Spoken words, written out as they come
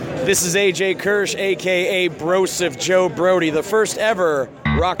This is AJ Kirsch, a.k.a. Broseph Joe Brody, the first ever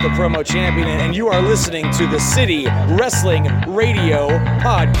Rock the Promo champion, and you are listening to the City Wrestling Radio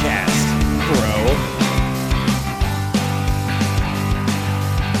Podcast, bro.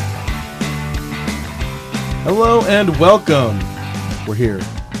 Hello and welcome. We're here.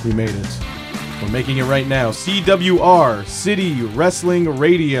 We made it. We're making it right now. CWR, City Wrestling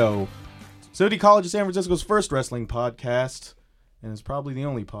Radio. City College of San Francisco's first wrestling podcast. And it's probably the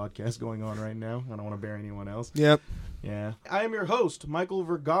only podcast going on right now. I don't want to bear anyone else. Yep. Yeah. I am your host, Michael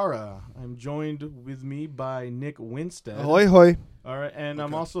Vergara. I'm joined with me by Nick Winstead. Ahoy, hoy. All right, and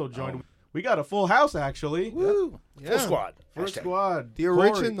I'm also joined. We got a full house, actually. Woo. Yeah. Full squad. First squad. The Corey.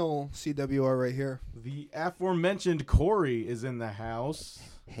 original CWR right here. The aforementioned Corey is in the house.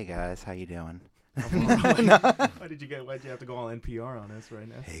 Hey guys, how you doing? Why'd you have to go all NPR on us right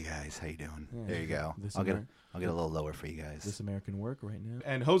now? Hey guys, how you doing? Yeah, There you go. this I'll get Amer- a little lower for you guys. This American work right now.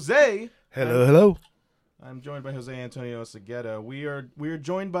 And Jose. Hello. I'm joined by Jose Antonio Segueta. We are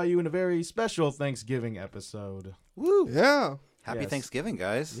joined by you in a very special Thanksgiving episode. Woo. Yeah. Happy Yes. Thanksgiving,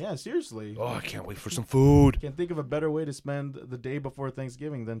 guys. Yeah, seriously. Oh, I can't wait for some food. Can't think of a better way to spend the day before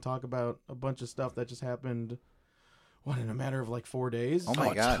Thanksgiving than talk about a bunch of stuff that just happened, in a matter of like 4 days? Oh my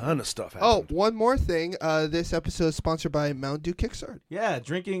A God. ton of stuff Oh, happened. one more thing. This episode is sponsored by Mountain Dew Kickstart. Yeah,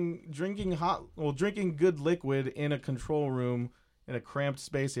 drinking good liquid in a control room in a cramped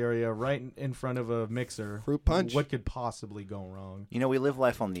space area right in front of a mixer. Fruit punch. What could possibly go wrong? You know, we live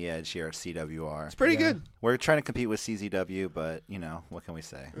life on the edge here at CWR. It's pretty Yeah. good. We're trying to compete with CZW, but, what can we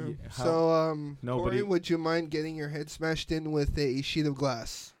say? Yeah, how- So, Nobody- Corey, would you mind getting your head smashed in with a sheet of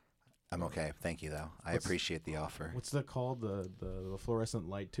glass? I'm okay. Thank you, though. I What's- appreciate the offer. What's that called? The fluorescent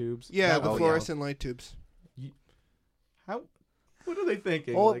light tubes? Yeah, That the was- fluorescent light tubes. How? What are they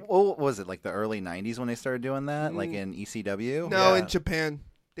thinking? Well, Like, what was it, like the early 90s when they started doing that? Like Mm. in ECW? No, Yeah. in Japan.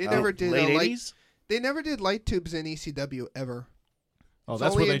 They Oh, never did Late a light. 80s? They never did light tubes in ECW ever. oh, it's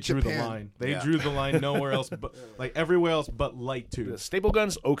that's where only they in drew the Japan. line. They Yeah. drew the line nowhere else, but like everywhere else but light The tubes. staple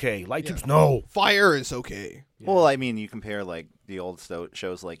guns? Okay. Light Yeah. tubes? No. Fire is okay. Well, I mean, you compare, like, the old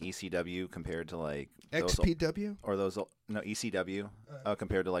shows like ECW compared to, like, those XPW. or those ECW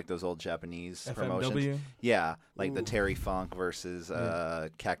compared to like those old Japanese promotions. FMW. Yeah, like the Ooh. Terry Funk versus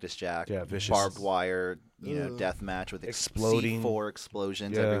Cactus Jack, Yeah, vicious. barbed wire, Ugh. death match with Exploding. C4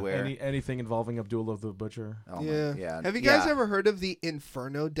 explosions Yeah. everywhere. Anything involving Abdullah the Butcher. Oh Yeah. my, yeah. Have you guys yeah. ever heard of the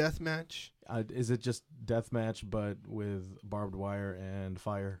Inferno death match? Is it just deathmatch but with barbed wire and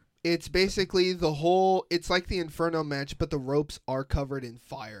fire? It's basically it's like the Inferno match, but the ropes are covered in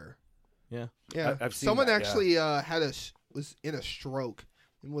fire. Yeah. Yeah. I've seen Someone that, actually was in a stroke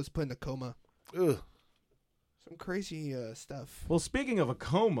and was put in a coma. Ugh. Some crazy stuff. Well, speaking of a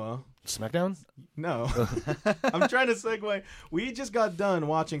coma, SmackDown? no. I'm trying to segue. We just got done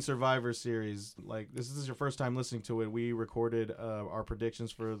watching Survivor Series. Like, this is your first time listening to it. We recorded our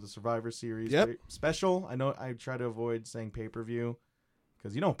predictions for the Survivor Series Yep. special. I know I try to avoid saying pay-per-view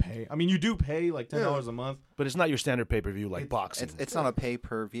because you don't pay. I mean, you do pay like $10 a month. But it's not your standard pay-per-view like It's- boxing. It's not a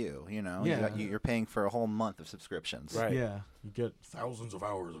pay-per-view, Yeah. You're paying for a whole month of subscriptions Right. Yeah. You get thousands of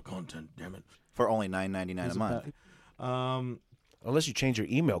hours of content, damn it. for only $9.99 It's a month. Unless you change your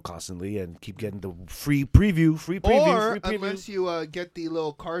email constantly and keep getting the free preview, free Or preview. unless you get the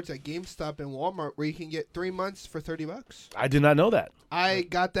little cards at GameStop and Walmart where you can get 3 months for $30. I did not know that. I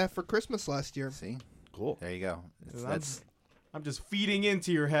got that for Christmas last year. See, Cool. there you go. I'm just feeding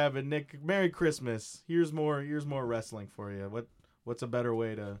into your habit, Nick. Merry Christmas. Here's more wrestling for you. What's a better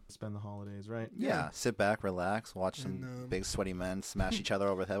way to spend the holidays, right? Yeah, sit back, relax, watch some And, big sweaty men smash each other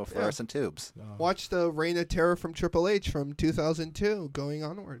over the head with fluorescent tubes. Watch the Reign of Terror from Triple H from 2002 going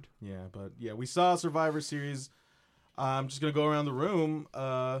onward. We saw Survivor Series. I'm just gonna go around the room,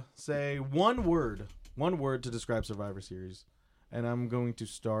 say one word to describe Survivor Series, and I'm going to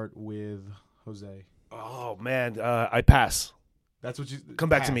start with Jose. Oh, man. I pass. That's what you Come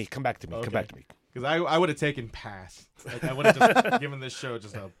back to pass. me. Come back to me. Okay. Come back to me. Because I would have taken pass. Like, I would have just given this show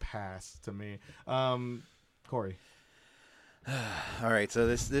just a pass to me. Corey. All right, so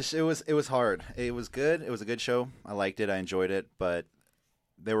this it was hard. It was good. It was a good show. I liked it. I enjoyed it, but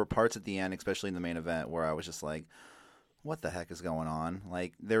there were parts at the end, especially in the main event, where I was just like, "What the heck is going on?"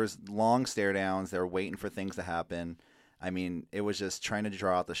 Like, there was long stare downs. They were waiting for things to happen. I mean, it was just trying to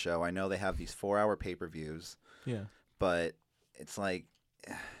draw out the show. I know they have these 4-hour pay-per-views, Yeah. but it's like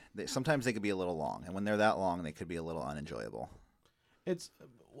sometimes they could be a little long, and when they're that long, they could be a little unenjoyable. It's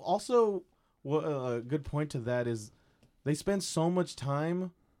also a good point to that is they spend so much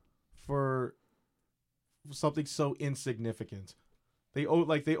time for something so insignificant. They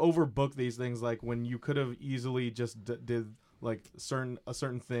overbook these things, like when you could have easily just did like a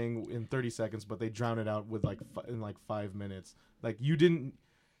certain thing in 30 seconds, but they drown it out with in 5 minutes. Like you didn't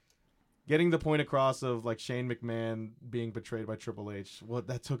getting the point across of like Shane McMahon being betrayed by Triple H. Well,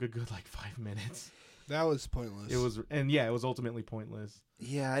 that took a good 5 minutes. That was pointless. It was ultimately pointless.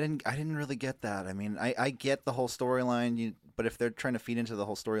 Yeah, I didn't really get that. I mean, I get the whole storyline, but if they're trying to feed into the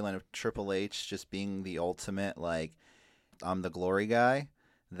whole storyline of Triple H just being the ultimate, like, I'm the glory guy,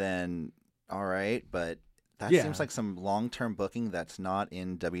 then all right, but that seems like some long-term booking that's not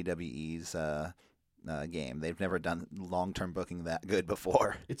in WWE's game. They've never done long-term booking that good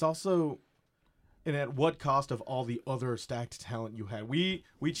before. It's also, and at what cost of all the other stacked talent you had? We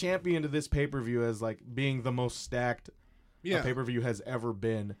championed this pay-per-view as like being the most stacked a pay-per-view has ever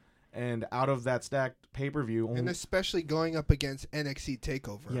been, and out of that stacked pay-per-view, and especially going up against NXT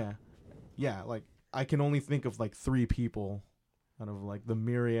TakeOver. Yeah, like I can only think of like 3 people out of like the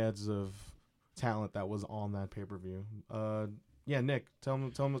myriads of talent that was on that pay-per-view. Nick, tell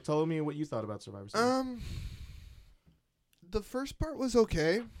me what you thought about Survivor Series. The first part was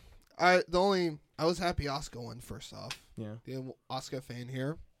okay. I was happy Asuka won first off. Yeah. The Asuka fan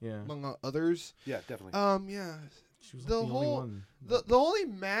here. Yeah. Among others. Yeah, definitely. Yeah. She was the only one. The only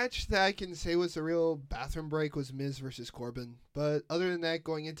match that I can say was a real bathroom break was Miz versus Corbin. But other than that,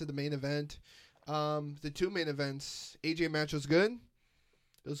 going into the main event, the 2 main events, AJ match was good.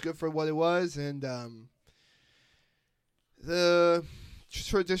 It was good for what it was, and the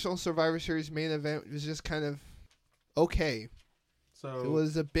traditional Survivor Series main event was just kind of okay. So it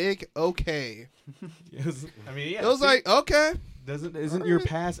was a big okay. It was like okay. Isn't your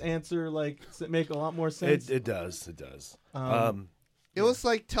pass answer make a lot more sense? It does. It was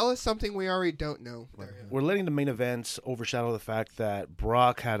like, tell us something we already don't know. We're letting the main events overshadow the fact that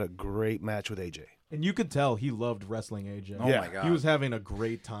Brock had a great match with AJ. And you could tell he loved wrestling AJ. Oh my God. He was having a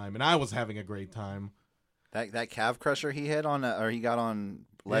great time, and I was having a great time. That calf crusher he hit on, or he got on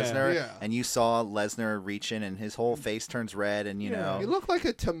Lesnar, and you saw Lesnar reach in, and his whole face turns red, and you know he looked like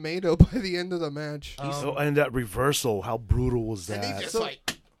a tomato by the end of the match. And that reversal, how brutal was that? And he just right.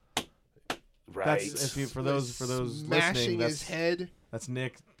 That's for those smashing listening, his head. That's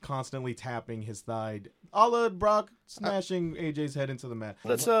Nick constantly tapping his thigh, a la Brock smashing AJ's head into the mat.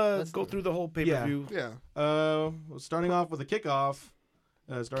 Let's go through the whole pay-per-view. Yeah. Starting off with a kickoff.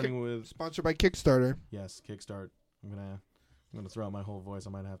 With sponsored by Kickstarter. Yes, Kickstart. I'm gonna throw out my whole voice. I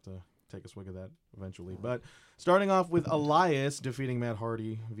might have to take a swig of that eventually. But starting off with Elias defeating Matt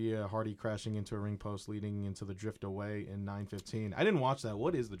Hardy via Hardy crashing into a ring post, leading into the Drift Away in 9:15. I didn't watch that.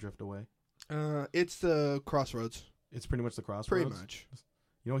 What is the Drift Away? It's the Crossroads. It's pretty much the Crossroads. Pretty much.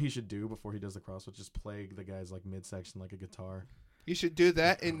 You know what he should do before he does the Crossroads? Just play the guy's midsection like a guitar. You should do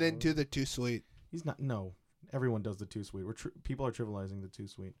that and then do the Too Sweet. He's not. No. Everyone does the Too Sweet. People are trivializing the Too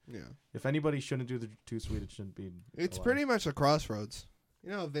Sweet. Yeah. If anybody shouldn't do the Too Sweet, it shouldn't be. It's allowed. pretty much a Crossroads.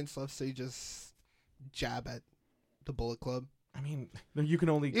 You know, Vince loves to just jab at the Bullet Club. I mean, you can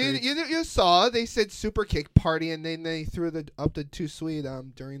only. You saw they said Super Kick Party, and then they threw up the Too Sweet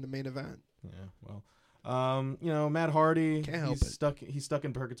during the main event. Yeah. Well, Matt Hardy. Can't help He's stuck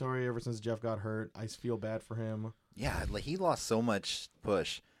in purgatory ever since Jeff got hurt. I feel bad for him. Yeah, he lost so much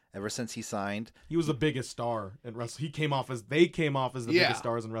push. Ever since he signed, he was the biggest star in wrestling. They came off as the biggest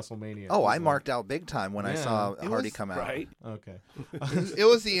stars in WrestleMania. Oh, I marked out big time when I saw Hardy come out. Right. Okay. It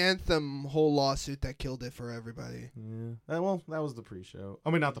was the Anthem whole lawsuit that killed it for everybody. Yeah. Well, that was the pre-show. I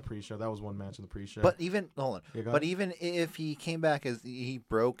mean, not the pre-show. That was one match in the pre-show. But even even if he came back as he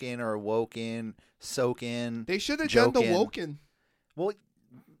broke in or woke in, soak in, they should have done the woken. Well,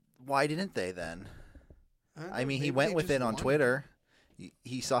 why didn't they then? I mean, he went with it on Twitter.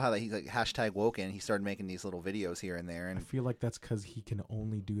 He saw how he's hashtag woken. He started making these little videos here and there. And I feel like that's because he can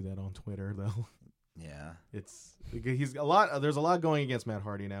only do that on Twitter, though. Yeah, there's a lot going against Matt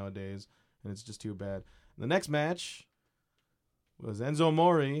Hardy nowadays, and it's just too bad. The next match was Enzo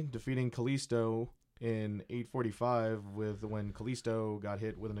Amore defeating Kalisto in 8:45 when Kalisto got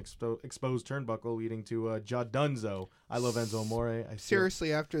hit with an exposed turnbuckle, leading to Jadunzo. I love Enzo Amore.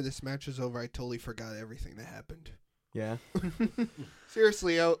 Seriously, after this match was over, I totally forgot everything that happened. Yeah.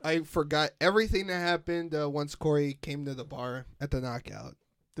 Seriously, I forgot everything that happened once Corey came to the bar at the knockout.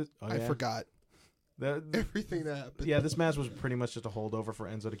 I forgot everything that happened. Yeah, this match was pretty much just a holdover for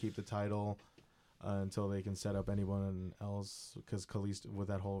Enzo to keep the title until they can set up anyone else, because Kalisto, with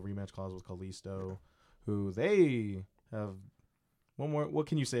that whole rematch clause with Kalisto, who they have one more. What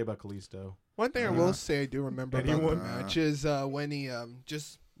can you say about Kalisto? One thing I will say I do remember about the match is when he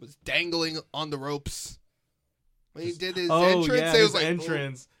just was dangling on the ropes. When he did his entrance, it was like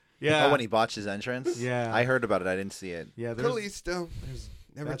entrance. Yeah. Oh, when he botched his entrance. Yeah. I heard about it. I didn't see it. Yeah. Kalisto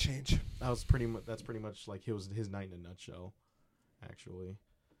never change. That's pretty much like his night in a nutshell. actually.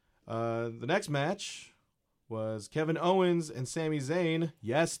 The next match was Kevin Owens and Sami Zayn.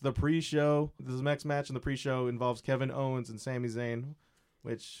 Yes, the pre-show. The next match in the pre-show involves Kevin Owens and Sami Zayn,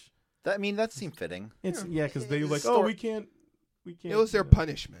 which That seemed fitting. it's because they like, Story- we can't. It was their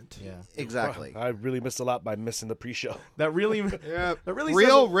punishment. Yeah, Exactly. I really missed a lot by missing the pre-show. that really Yeah, that really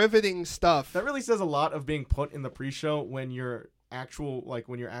real says, riveting stuff. that really says a lot of being put in the pre-show when your actual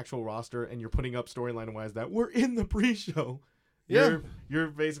roster and you're putting up storyline wise that we're in the pre-show. Yeah. You're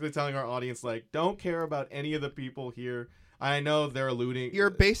basically telling our audience like, don't care about any of the people here. I know they're alluding. You're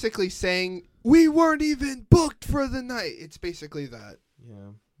basically saying we weren't even booked for the night. It's basically that,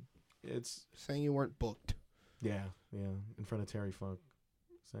 yeah, it's saying you weren't booked. yeah in front of Terry Funk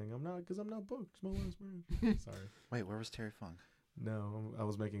saying I'm not booked. It's my last match. Sorry, Wait, where was Terry Funk? no, I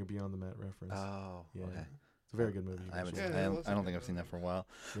was making a Beyond the Mat reference. Oh, yeah, okay. it's a very good movie. You I haven't. should- Yeah, I it don't, was I don't okay. think I've seen that for a while.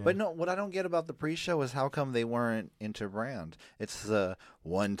 yeah. But no, what I don't get about the pre-show is how come they weren't into brand. It's the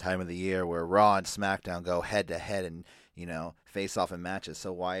one time of the year where Raw and SmackDown go head to head and face off in matches.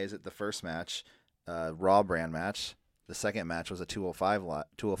 So why is it the first match, Raw brand match? The second match was a 205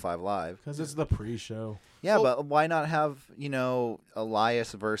 live. Because it's the pre-show. Yeah, Well- but why not have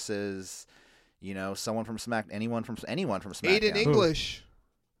Elias versus someone from anyone from SmackDown? Aiden English.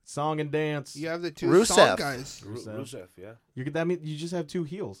 Song and dance. You have the two Rusev. song guys. Rusev, yeah. That means you just have two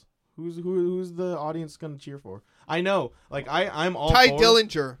heels. Who's the audience gonna cheer for? I know, like I'm all Ty for,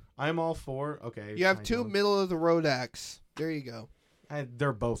 Dillinger. I'm all for. Okay, You have Ty two Dillinger. middle of the road acts. There you go.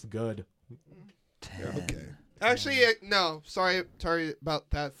 They're both good. 10. Okay. Actually, no. Sorry about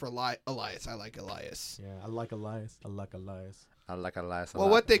that for Elias. I like Elias. Yeah, I like Elias. I like Elias. I like Elias. a Well,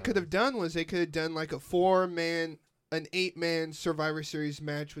 lot. what they could have done was they could have done like an 8-man Survivor Series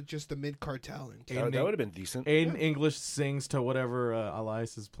match with just the mid-card talent. Aiden, That would have been decent. Aiden English sings to whatever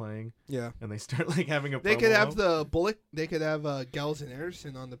Elias is playing, Yeah. and they start like having a. They could promo. have the Bullet. They could have Gallows and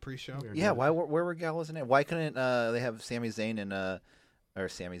Anderson on the pre-show. Weird, Yeah, where were Gallows in it? Why couldn't they have Sami Zayn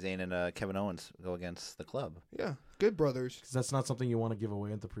and Kevin Owens go against the club? Yeah, good brothers. Because that's not something you want to give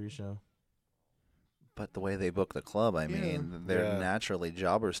away at the pre-show. But the way they book the club, I mean, they're Yeah. naturally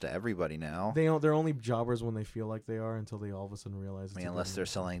jobbers to everybody now. They're only jobbers when they feel like they are until they all of a sudden realize. I mean, unless they're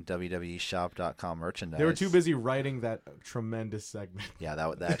selling WWEshop.com merchandise. They were too busy writing that tremendous segment. Yeah,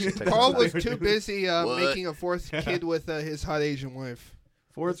 that actually took Carl some was time. too busy What? making a fourth kid with his hot Asian wife.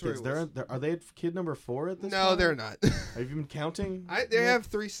 Fourth That's where kids. it Are they at kid number 4 at this No, time? they're not. Have you been counting? They have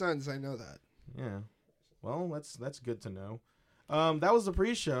 3 sons. I know that. Yeah. Well, that's good to know. That was the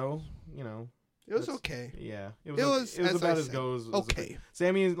pre-show. It was That's- okay. Yeah. It It was was, as about I as said, goes. Okay.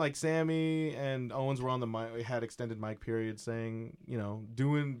 Sammy and Owens were on the mic. Had extended mic period, saying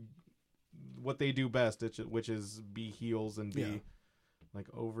doing what they do best, which is be heels and be Yeah. like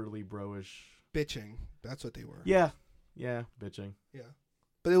overly bro-ish. Bitching. That's what they were. Yeah, bitching. Yeah.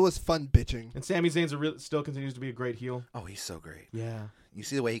 But it was fun bitching. And Sami Zayn's still continues to be a great heel. Oh, he's so great. Yeah. You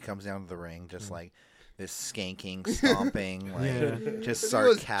see the way he comes down to the ring, just like this skanking, stomping, like Yeah. just He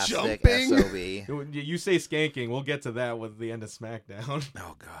was sarcastic jumping. SOB. You say skanking. We'll get to that with the end of SmackDown.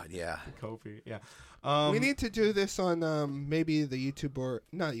 Oh God, yeah. Kofi. Yeah. We need to do this on maybe the YouTube or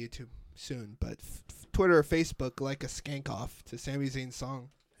not YouTube soon, but Twitter or Facebook, like a skank off to Sami Zayn's song.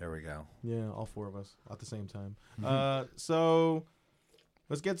 There we go. Yeah, all 4 of us at the same time. So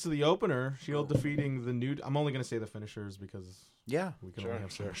let's get to the opener. Shield defeating the New. I'm only gonna say the finishers because Yeah. we can only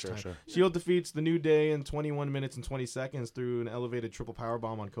have so much time. Sure. Shield defeats the New Day in 21 minutes and 20 seconds through an elevated triple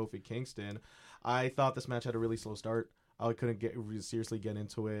powerbomb on Kofi Kingston. I thought this match had a really slow start. I couldn't seriously get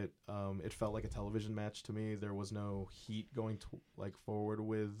into it. It felt like a television match to me. There was no heat going forward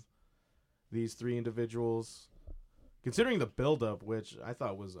with these 3 individuals. Considering the build-up, which I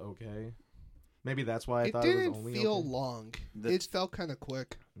thought was okay. Maybe that's why I It thought it didn't was only feel okay. long. The- It felt kind of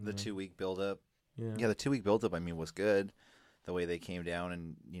quick. The 2-week build-up. Yeah. Yeah, the 2-week build-up, I mean, was good. The way they came down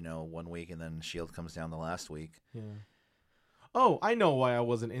in, 1 week, and then Shield comes down the last week. Yeah. Oh, I know why I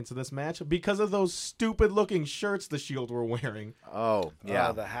wasn't into this match. Because of those stupid-looking shirts the Shield were wearing. Oh,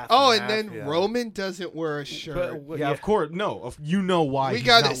 yeah. The half Oh, and and then half, yeah. Roman doesn't wear a shirt. But, Yeah, of course. No, you know why. We he's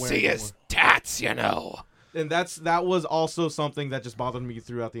gotta not wearing see it. his tats, you know. And that was also something that just bothered me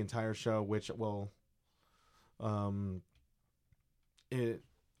throughout the entire show, which it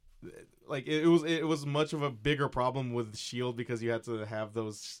was much of a bigger problem with Shield because you had to have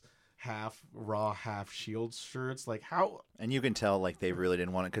those half Raw, half Shield shirts. Like how? And you can tell, like, they really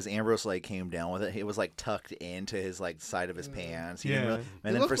didn't want it because Ambrose, like, came down with it. It was, like, tucked into his, like, side of his pants. He didn't Yeah. really, It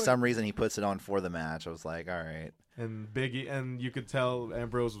and then looked for like- some reason he puts it on for the match. I was like, all right. And Biggie, and you could tell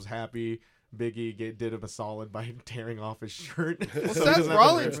Ambrose was happy. Big E did him a solid by tearing off his shirt. Well, So he Seth doesn't have to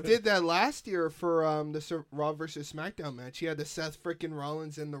Rollins wear it. did that last year for the Raw versus SmackDown match. He had the Seth freaking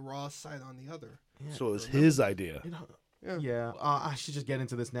Rollins and the Raw side on the other. So it was his idea. You know, Yeah. yeah, I should just get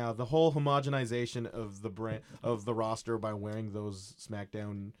into this now. The whole homogenization of the brand of the roster by wearing those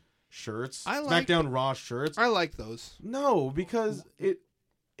SmackDown shirts, I like SmackDown Raw shirts. I like those. No, because it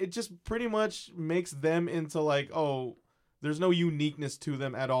just pretty much makes them into like, oh, there's no uniqueness to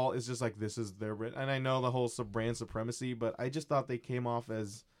them at all. It's just like this is their brand. And I know the whole brand supremacy, but I just thought they came off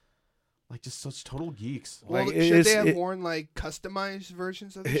as like just such total geeks. Well, Like, should they have it- worn like customized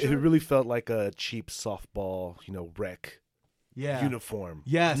versions of the It shirt? really felt like a cheap softball, rec Yeah, uniform.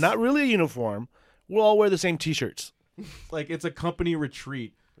 Yes. Not really a uniform. We'll all wear the same T-shirts. like it's a company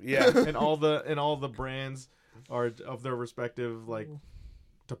retreat, Yeah. and all the brands are of their respective like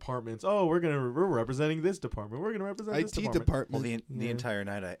departments. Oh, we're representing this department. We're gonna represent this IT department. department. Well, the Yeah. entire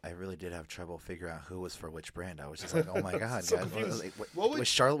night, I really did have trouble figuring out who was for which brand. I was just like, oh my god, So guys, confused. What would- was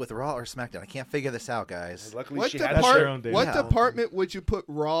Charlotte with Raw or SmackDown? I can't figure this out, guys. Luckily, what she had That's their own depart- day. what Yeah. department would you put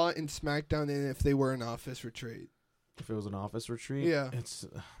Raw and SmackDown in if they were an office retreat? If it was an office retreat, Yeah. it's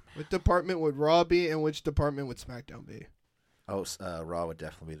What department would Raw be, and which department would SmackDown be? Oh, Raw would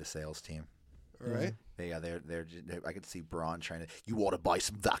definitely be the sales team. All right. They're I could see Braun trying to. You want to buy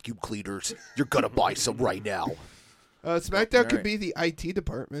some vacuum cleaners? You're gonna buy some right now. SmackDown could Alright. be the IT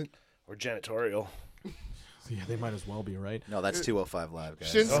department. or janitorial. yeah, they might as well be, right? No, that's 205 Live,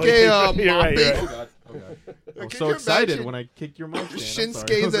 guys. Shinsuke you're right, you're Moppy. right. Oh god. I Could was so you excited imagine when I kicked your mic stand. I'm sorry.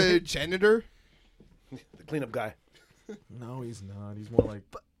 Shinsuke the janitor. The cleanup guy. No, he's not. He's more like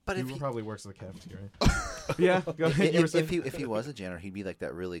But he if he, probably works at the cafeteria. yeah, go ahead. You were saying. if he was a janitor, he'd be like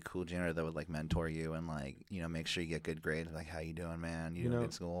that really cool janitor that would like mentor you and like make sure you get good grades. Like, how you doing, man? You doing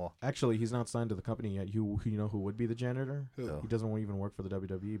good school? Actually, he's not signed to the company yet. You know who would be the janitor? Who? He doesn't even work for the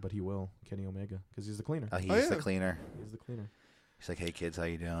WWE, but he will. Kenny Omega, because he's the cleaner. He's Oh, yeah. the cleaner. He's the cleaner. He's like, hey kids, how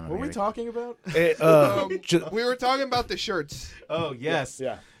you doing? I'm What were we here to- talking about? We were talking about the shirts. Oh yes,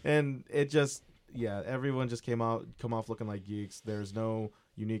 Yeah. And it just everyone just come off looking like geeks. There's no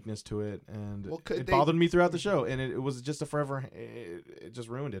uniqueness to it, and Well, could it they- bothered me throughout the show, and it was just a forever. It just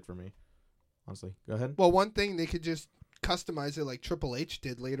ruined it for me. Honestly, go ahead. Well, one thing they could just customize it like Triple H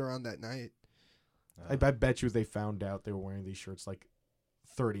did later on that night. I bet you they found out they were wearing these shirts like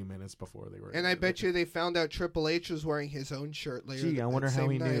 30 minutes before they were. And I bet you they found out Triple H was wearing his own shirt later. Gee, I that wonder how same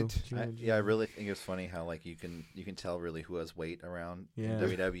he knew. night. I really think it's funny how like you can tell really who has weight around in Yeah.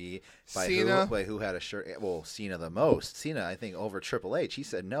 WWE by Cena. who had a shirt. Well, Cena the most. Cena, I think, over Triple H. He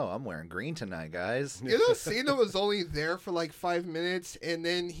said, "No, I'm wearing green tonight, guys." You know, Cena was only there for like 5 minutes, and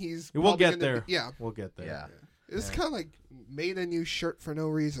then he's. We'll probably get gonna there. be- yeah, We'll get there. Yeah. it's Yeah. kind of like made a new shirt for no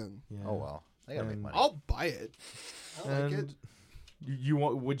reason. Yeah. Oh well, they gotta make And- money. I'll buy it. I like it. And you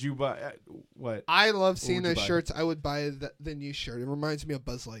want? Would you buy what? I love What would you Cena buy? shirts. I would buy the new shirt. It reminds me of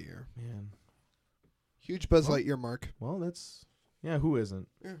Buzz Lightyear. Man. Huge Buzz Well- Lightyear mark. Well, that's who isn't?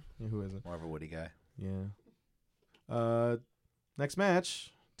 Yeah. Who isn't? More of a Woody guy. Yeah. Next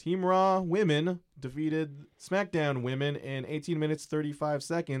match, Team Raw women defeated SmackDown women in 18 minutes 35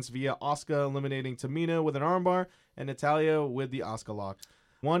 seconds via Asuka eliminating Tamina with an armbar and Natalya with the Asuka lock.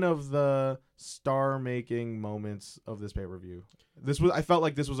 One of the star-making moments of this pay-per-view. I felt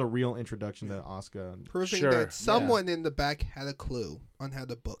like this was a real introduction to Asuka. Proving Sure, that someone in the back had a clue on how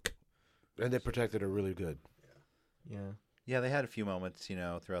to book. And they protected her really good. Yeah. Yeah, they had a few moments,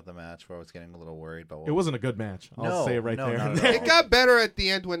 throughout the match where I was getting a little worried about. It wasn't a good match. I'll No, say it right no, there. not at all. It got better at the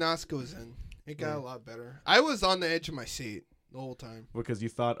end when Asuka was in. It got a lot better. I was on the edge of my seat the whole time. Because you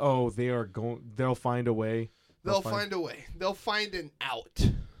thought, oh, they'll find a way. They'll find a way. They'll find an out.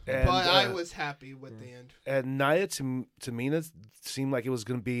 And, But I was happy with the end. And Nia to Tamina seemed like it was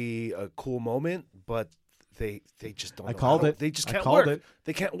going to be a cool moment, but they just don't. I know called how- it. They just I can't called work. it.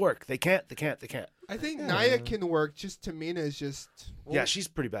 They can't work. They can't. I think Yeah. Nia can work. Just Tamina is just. Yeah, she's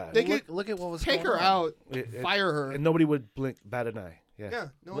pretty bad. They could Look at what was take going her on. out, It- fire her. and nobody would bat an eye. Yeah,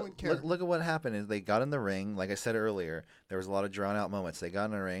 no one Look, cared. look at what happened. Is they got in the ring. Like I said earlier, there was a lot of drawn out moments. They got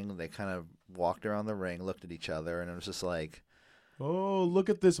in the ring. They kind of walked around the ring, looked at each other, and it was just like, Oh, look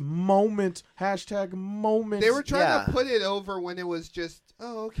at this moment. #moment. They were trying Yeah. to put it over when it was just,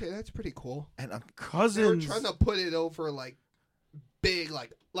 oh, okay, that's pretty cool. and They were cousins. trying to put it over like big,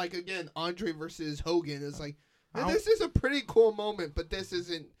 like again, Andre versus Hogan. It's like, man, this is a pretty cool moment, but this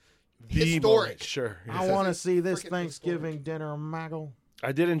isn't The historic. moment, sure. I want to see this freaking Thanksgiving dinner, Maggle.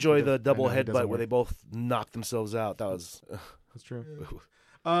 I did enjoy Yeah, the double I know, it doesn't headbutt where work. they both knocked themselves out. That was. That's true.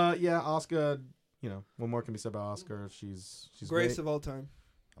 Yeah, Asuka. What more can be said about Asuka? She's Grace great. of all time.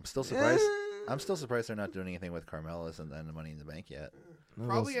 I'm still surprised. I'm still surprised they're not doing anything with Carmella's and then the Money in the Bank yet. No,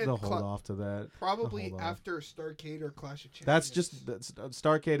 Probably they'll at hold off to that. Probably Hold on. after Starrcade or Clash of Champions.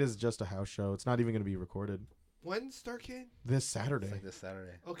 Starrcade is just a house show. It's not even going to be recorded When Starrcade? this Saturday. It's like this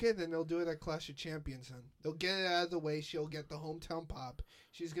Saturday. Okay, then they'll do it at Clash of Champions. Then they'll get it out of the way. She'll get the hometown pop.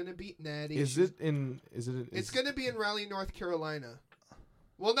 She's gonna beat Natty. Is She's- it in? Is it? It's gonna be in Raleigh, North Carolina.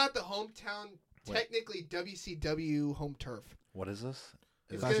 Well, not the hometown. Wait. Technically, WCW home turf. What is this?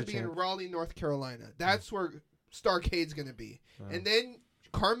 It's Clash gonna of be in Champ- Raleigh, North Carolina. That's where Starrcade's gonna be, Oh. and then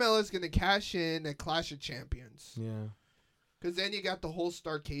Carmella's gonna cash in at Clash of Champions. Yeah. Because then you got the whole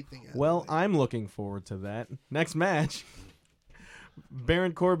Starrcade thing. out of Well, the way. I'm looking forward to that. Next match.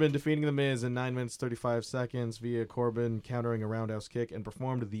 Baron Corbin defeating The Miz in 9 minutes 35 seconds via Corbin countering a roundhouse kick and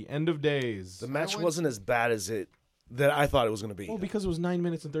performed the End of Days. The match went- wasn't as bad as that I thought it was going to be. Well, because it was 9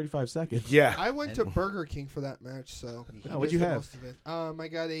 minutes and 35 seconds. Yeah. I went to Burger King for that match, so Oh, what'd you missed have? most of it. I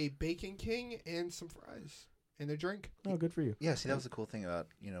got a Bacon King and some fries and a drink. Oh, good for you. Yeah, see, that was the cool thing about,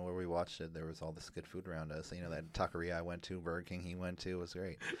 where we watched it. There was all this good food around us. That taqueria I went to, Burger King he went to, was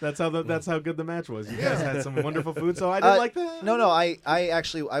great. That's how good the match was. You guys Yeah. had some wonderful food, so I didn't like that. No, I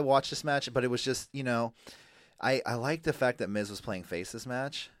actually I watched this match, but it was just, I like the fact that Miz was playing face this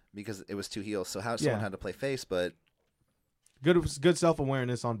match because it was two heels. So someone had to play face, but Good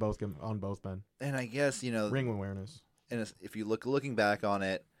self-awareness on both men. and I guess Ring awareness. and if you looking back on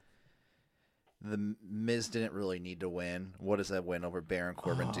it, the Miz didn't really need to win. What does that win over Baron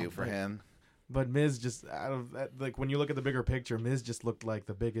Corbin do for him? But Miz just out of that, like when you look at the bigger picture, Miz just looked like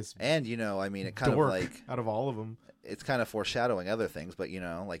the biggest And it kind dork of like out of all of them. it's kind of foreshadowing other things, but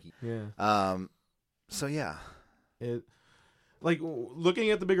Yeah. so yeah. It like looking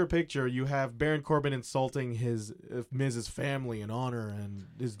at the bigger picture, you have Baron Corbin insulting Miz's family and honor and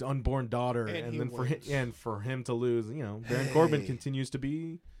his unborn daughter, And and he then wins. for him to lose, Baron Corbin Hey. continues to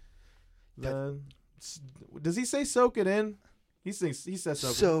be does he say soak it in? He says soak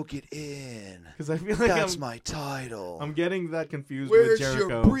it Soak it in. because I feel like That's my title. I'm getting that confused Where's with Jericho.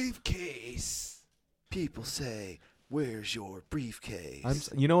 your briefcase? People say, "Where's your briefcase?"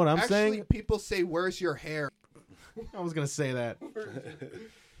 You know what I'm Actually, saying? people say, "Where's your hair?" I was gonna say that.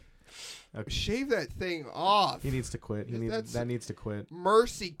 Shave that thing off. He needs to quit. That needs to quit.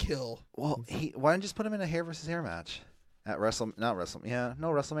 Mercy kill. Well, why don't you just put him in a hair versus hair match at WrestleMania?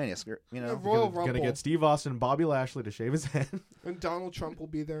 Royal Gonna Rumble. get Steve Austin and Bobby Lashley to shave his head. And Donald Trump will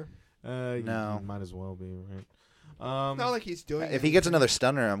be there. No. Might as well be, right? Not like he's doing. If he gets another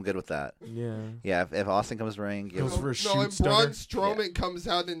stunner, I'm good with that. Yeah. Yeah, if Austin comes to the ring, give Goes him, for a no, shoot and stunner. Braun Strowman comes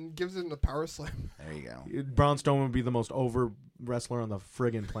out and gives him the power slam. there you go. Braun Strowman would be the most over wrestler on the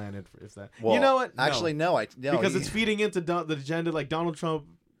friggin' planet if that. Well, you know what? No. Actually, no. Because it's feeding into the agenda. Like Donald Trump,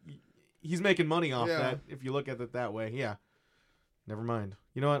 he's making money off Yeah. that. If you look at it that way, yeah. Never mind.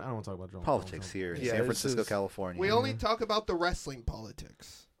 You know what? I don't want to talk about Donald politics Trump. here in Yeah, San this Francisco, is- California. We only talk about the wrestling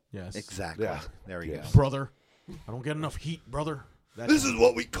politics. Yes. Exactly. Yeah. There we go. Brother, I don't get enough heat, brother. This is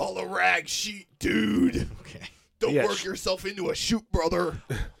what we call a rag sheet, dude. okay. Don't Yeah, work yourself into a shoot, brother.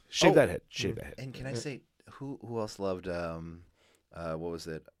 Shave that head. Shave that head. And can I say who else loved what was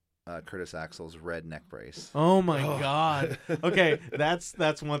it? Curtis Axel's red neck brace. Oh my god. Okay, that's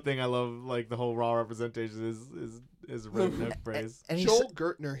one thing I love. Like the whole Raw representation is red neck brace. And Joel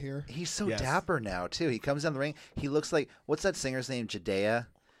Gertner here. he's so Yes. dapper now too. He comes down the ring. He looks like what's that singer's name? Jadea.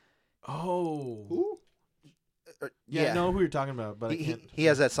 Oh. Who? Yeah, I know who you're talking about, but I He, can't. he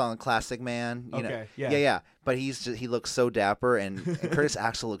has that song "Classic Man." You know. Okay, yeah. yeah. But he looks so dapper, and Curtis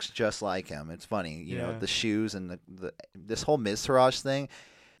Axel looks just like him. It's funny, you know, Yeah. the shoes and this whole Miz Taraj thing.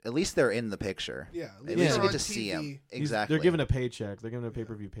 At least they're in the picture. Yeah. At least least they're you get on to see him. TV. Exactly. They're giving a paycheck. They're giving a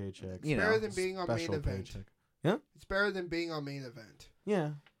pay-per-view paycheck. You know, Better than being on main Special event. paycheck. It's better than being on main event.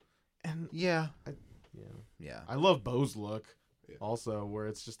 Yeah. And yeah, yeah. I love Bo's look. Also, where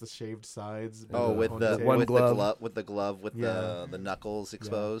it's just the shaved sides. and Oh, with the ponytail. One with glove. the glove with Yeah. the knuckles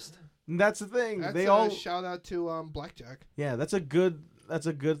exposed. And that's the thing. That's They a all shout out to Blackjack. Yeah, that's a good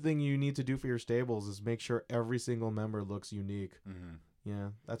thing you need to do for your stables is make sure every single member looks unique. Mm-hmm. Yeah,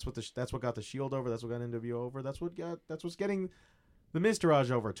 that's what got the Shield over. That's what got NWO over. That's what's getting the Miz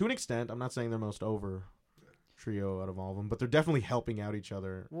Taraj over to an extent. I'm not saying they're most over trio out of all of them, but they're definitely helping out each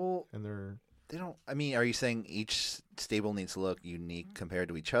other. Well, And they're they don't. I mean, are you saying each stable needs to look unique compared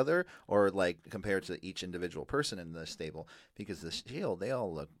to each other, or like compared to each individual person in the stable? Because the Shield, they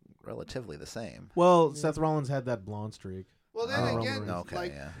all look relatively the same. well, Seth Rollins had that blonde streak. Well, then Oh, again, okay,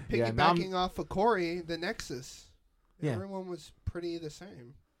 like yeah. Yeah, now piggybacking off of Corey, the Nexus. Yeah. Everyone was pretty the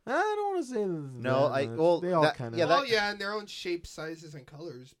same. I don't want to say No, that. They all that- kind of. yeah, Well, that- yeah, in their own shapes, sizes, and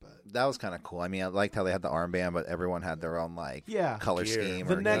colors. But That was kind of cool. I mean, I liked how they had the armband, but everyone had their own like Yeah. color Gear. scheme.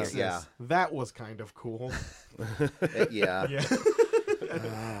 The or Nexus. Yeah, That was kind of cool. yeah. Yeah.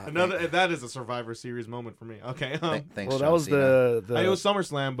 Another that is a Survivor Series moment for me. Okay. Thanks. Well, that John was Cena. the it was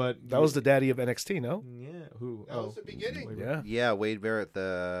SummerSlam, but that was the daddy of NXT, no? Yeah. Who? That was the beginning. wait, Yeah. Yeah, Wade Barrett,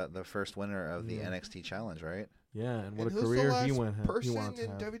 the first winner of the Yeah. NXT Challenge, right? Yeah, and what And a who's career the last he wants person to in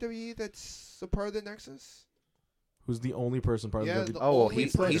have. WWE that's a part of the Nexus? Who's the only person part Yeah, of the the WWE? Oh, well, only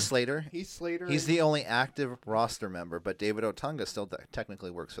he's person. Slater. He's Slater. He's and- the only active roster member, but David Otunga still technically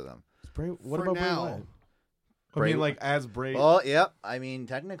works for them. What For about Bray now. Wyatt? I Bray- mean, like as Bray. Oh, yep. I mean,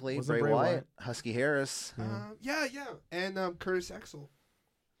 technically, Wasn't Bray Bray Wyatt, Wyatt? Husky Harris, Yeah, and Curtis Axel.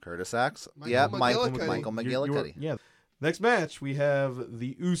 Curtis Axel. Michael Yeah, McGillicuddy. Michael You were- McGillicuddy. Yeah. Next match, we have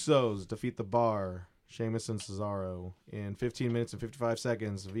the Usos defeat the Bar, Sheamus and Cesaro, in 15 minutes and 55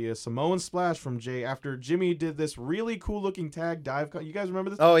 seconds via Samoan Splash from Jay after Jimmy did this really cool-looking tag dive. You guys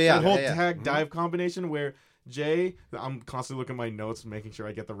remember this? Oh, yeah. That whole Yeah, yeah. tag dive combination where Jay, I'm constantly looking at my notes, making sure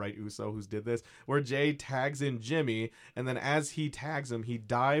I get the right Uso who's did this, where Jay tags in Jimmy, and then as he tags him, he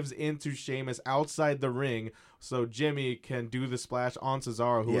dives into Sheamus outside the ring so Jimmy can do the splash on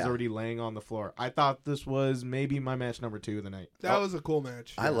Cesaro, who was Yeah. already laying on the floor. I thought this was maybe my match number 2 of the night. That was a cool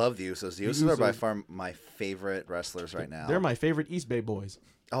match. I love the Usos. The The Usos are by Usos- far my favorite wrestlers right now. They're my favorite East Bay boys.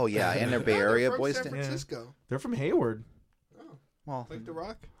 Oh, yeah, and they're Bay Yeah, they're Area from boys. San too. Francisco. They're from Hayward. Oh, Well, like The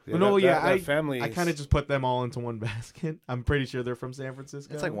Rock. Well, no, that I family. I kind of just put them all into one basket. I'm pretty sure they're from San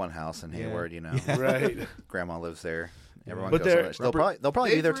Francisco. it's like one house in Yeah. Hayward, you know. Yeah. right. Grandma lives there. Everyone But goes they're- over. They'll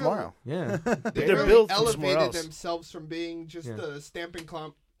probably be They've there really- tomorrow. Yeah. They They're really built from somewhere elevated else. themselves from being just Yeah. the stomp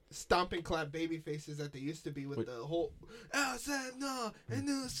and clap baby faces that they used to be with Wait. the whole no and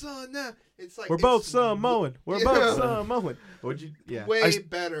no son no. It's like We're it's both Samoan. We're Yeah. both Samoan. Would you? Yeah. way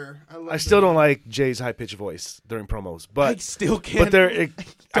better. I still don't like Jay's high pitched voice during promos, I but still can't. but I don't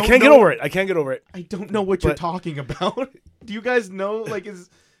can't get know- over it. I can't get over it. I don't know what you're But- talking about. Do you guys know? Like, is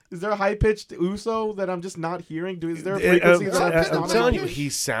there a high pitched Uso that I'm just not hearing? Is there a frequency I'm that I'm I'm I'm telling you, pitched? he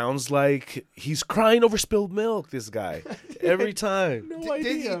sounds like he's crying over spilled milk. This guy, every time. No Did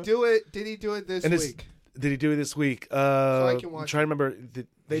idea. he do it? Did he do it this And it's- week? Did he do it this week? I can I'm watch trying to remember.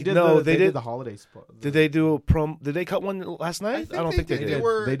 They did. No, they they did the holiday spot. Did they do a prom? Did they cut one last night? think I don't they think they did. did. They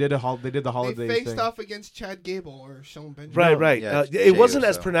were- They did a They did the They holiday faced thing. off against Chad Gable or Sean Benjamin. Right, No. right. Yeah, It Jay wasn't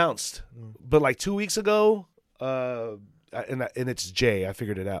as Uso. pronounced, but like 2 weeks ago, and it's Jay. I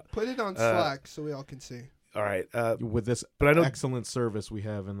figured it out. Put it on Slack so we all can see. All right, With this but I know excellent service we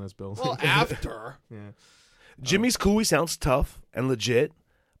have in this building. Well, after yeah. Jimmy's cool. He sounds tough and legit,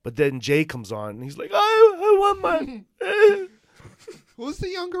 but then Jay comes on and he's like, I want my. who's the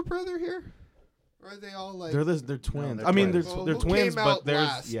younger brother here? Or are they all like? They're twins. they're I mean, twins. Well, they're who twins, came but out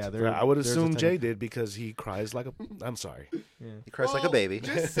there's last? I would there's a assume thing. Jay did because he cries like a. I'm sorry. He cries like a Well, baby.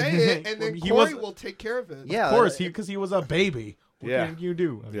 Just say it, and then He Corey was- will take care of it. Yeah, Of course, because he was a baby. What Yeah. can you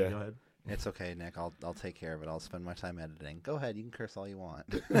do? Okay, Yeah. Go ahead. It's okay, Nick. I'll take care of it. I'll spend my time editing. Go ahead. You can curse all you want.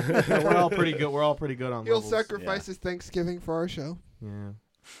 Yeah, we're all pretty good. We're all pretty good on He'll levels. sacrifice his Thanksgiving for our show. Yeah.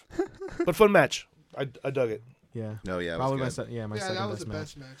 But fun match. I dug it. Yeah. No, yeah, it was Probably my good. second. Yeah, my Yeah, second that was best the match.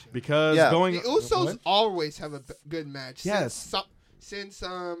 best match. Because Yeah. going The Usos what? always have a good match. Yes. Since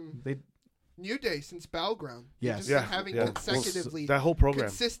They New Day, since Battleground. They've Yes. just Yeah, been having yeah. consecutively, That whole program.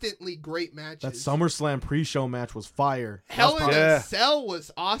 consistently great matches. that SummerSlam pre-show match was fire. That Hell was in probably- a Yeah. Cell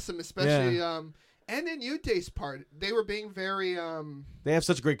was awesome, especially and in New Day's part, they were being very They have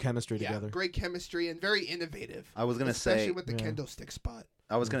such great chemistry yeah, together. great chemistry and very innovative. I was gonna especially say. with the Yeah. kendo stick spot.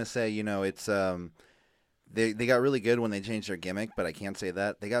 I was gonna say. It's They got really good when they changed their gimmick, but I can't say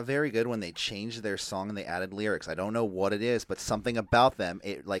that. They got very good when they changed their song and they added lyrics. I don't know what it is, but something about them,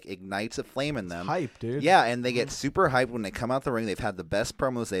 it like ignites a flame in them. Hype, dude. Yeah, and they get super hyped when they come out the ring. They've had the best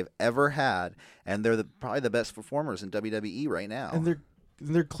promos they've ever had, and they're probably the best performers in WWE right now. And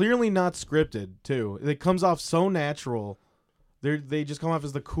they're clearly not scripted too. It comes off so natural. They just come off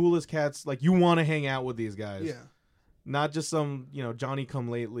as the coolest cats. Like you want to hang out with these guys. Yeah. Not just some, Johnny come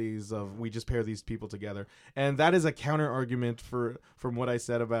latelys of we just pair these people together. And that is a counter argument from what I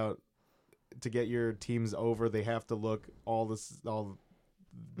said about to get your teams over, they have to look all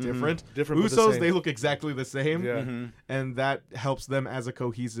different. Different, but the Usos, same. they look exactly the same. Yeah. Mhm. And that helps them as a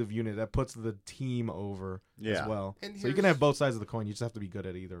cohesive unit. That puts the team over Yeah. as well. And So you can here's- have both sides of the coin. You just have to be good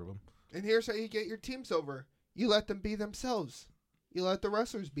at either of them. And here's how you get your teams over. You let them be themselves. You let the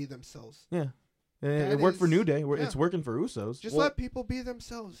wrestlers be themselves. Yeah. It worked for New Day. It's working for Usos. Just let people be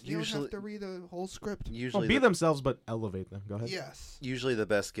themselves. You don't usually- have to read the whole script. Usually, Be themselves, but elevate them. Go ahead. Yes. usually the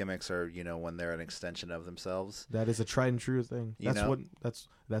best gimmicks are when they're an extension of themselves. That is a tried and true thing. You know?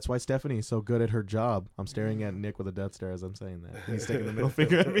 That's why Stephanie is so good at her job. I'm staring at Nick with a death stare as I'm saying that. He's taking the middle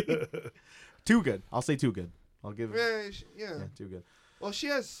finger at me. Too good. I'll say too good. I'll give. Yeah. Too good. Well, she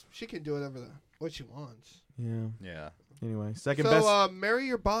can do what she wants. Yeah. Yeah. Anyway, second So, best. marry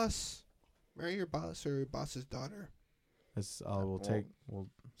your boss. Marry your boss or your boss's daughter. We'll well, take.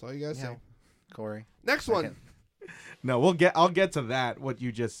 That's all you guys say. Corey. Next one. No, I'll get to that. What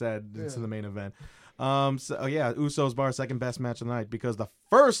you just said into the main event. Usos bar second best match of the night because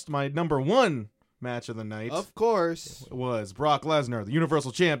my number one match of the night, Of course. was Brock Lesnar, the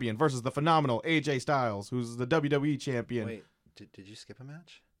Universal Champion, versus the phenomenal AJ Styles, who's the WWE Champion. Wait, did you skip a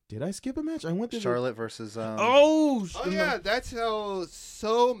match? Did I skip a match? I went through Charlotte versus Oh yeah, that's how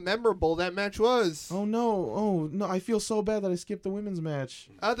so memorable that match was. Oh no! I feel so bad that I skipped the women's match.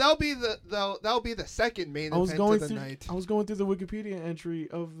 That'll be the second main I was event going of the through. night. I was going through the Wikipedia entry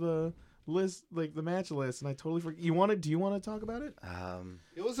of the list, like the match list, and I totally forgot. Do you want to talk about it?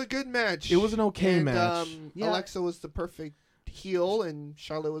 It was a good match. It was an okay and, match. Alexa was the perfect heel, and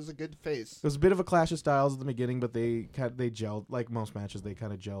Charlotte was a good face. It was a bit of a clash of styles at the beginning, but they gelled like most matches. They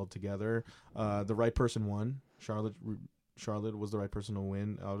kind of gelled together. The right person won. Charlotte was the right person to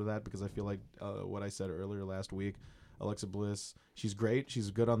win out of that because I feel like what I said earlier last week. Alexa Bliss, she's great. She's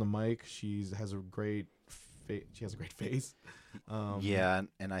good on the mic. She has a great face. and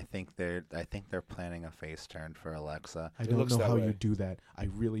I think they're planning a face turn for Alexa. I don't looks know that how way. you do that. I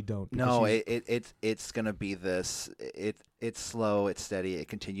really don't. No, because it's gonna be this. It's slow, it's steady. It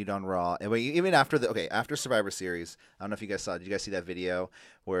continued on Raw, and even after Survivor Series. I don't know if you guys saw. Did you guys see that video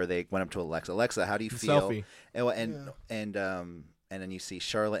where they went up to Alexa? Alexa, how do you feel? Selfie. And then you see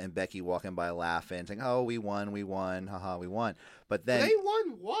Charlotte and Becky walking by laughing, saying, "Oh, we won, haha, we won." But then They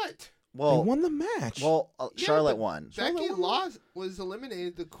won what? they well, won the match. well, Yeah, Charlotte but won. Becky was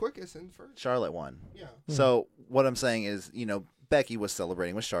eliminated the quickest and first. Charlotte won. Yeah. So what I'm saying is, Becky was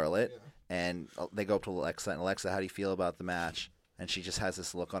celebrating with Charlotte, and they go up to Alexa, and Alexa, how do you feel about the match? And she just has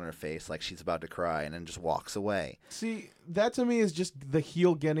this look on her face like she's about to cry, and then just walks away. See, that to me is just the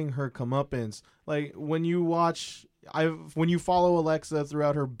heel getting her comeuppance. Like when you follow Alexa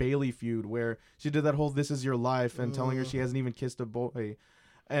throughout her Bailey feud, where she did that whole "This Is Your Life" and telling her she hasn't even kissed a boy,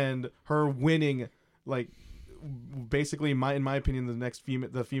 and her winning, like basically, in my opinion,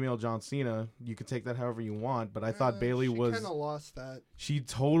 the female John Cena. You can take that however you want, but I thought Bailey she was kind of lost that. she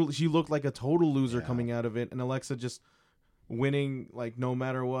looked like a total loser coming out of it, and Alexa just winning like no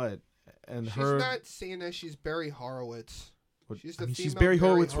matter what. And She's her not Cena. She's Barry Horowitz. She's the female she's Barry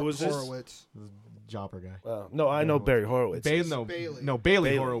Horowitz. Who is this? Horowitz. Jobber guy. No, I know Barry Horowitz. Bailey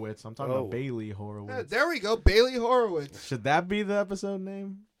Bailey. Horowitz. I'm talking Oh. about Bailey Horowitz. There we go, Bailey Horowitz. Should that be the episode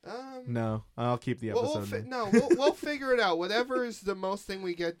name? No, I'll keep the We'll episode name. we'll figure it out. Whatever is the most thing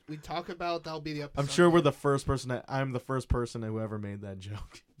we talk about, that'll be the episode. I'm sure we're the first person. I'm the first person who ever made that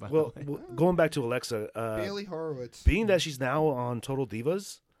joke. By the Well, way. going back to Alexa, Bailey Horowitz. being that she's now on Total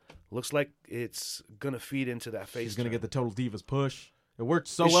Divas, looks like it's gonna feed into that face. She's gonna turn. get the Total Divas push. It worked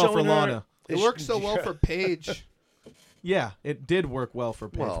so It's well for showing her- Lana. It worked so well for Paige. Yeah, it did work well for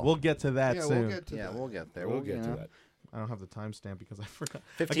Paige. Well, we'll get to that Yeah, soon. we'll get to that. We'll get there. We'll get to that. I don't have the timestamp because I forgot.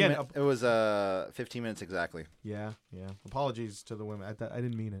 15 Again, minutes. It was 15 minutes exactly. Yeah. Apologies to the women. I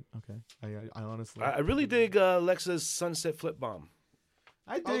didn't mean it. Okay. I honestly. I really dig Alexa's sunset flip bomb.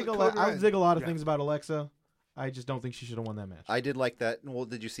 I Oh, dig the a Code lot. I Red. dig a lot of Yeah. things about Alexa. I just don't think she should have won that match. I did like that. Well,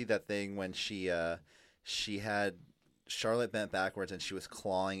 did you see that thing when she had Charlotte bent backwards and she was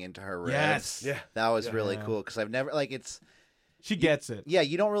clawing into her ribs? Yes. Yeah. That was really Yeah. cool because I've never it's. She gets it. Yeah,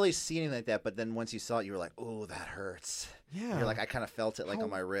 you don't really see anything like that, but then once you saw it, you were like, "Oh, that hurts." Yeah. You're like, I kind of felt it on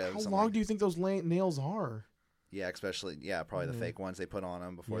my ribs. How I'm long like, do you think those nails are? Yeah, especially probably the fake ones they put on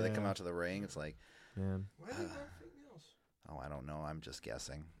them before they come Yeah. out to the ring. It's like, Man. Why do they wear fake nails? oh, I don't know. I'm just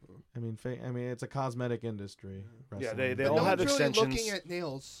guessing. I mean, it's a cosmetic industry. Yeah, wrestling. they But all no have one's really extensions. looking at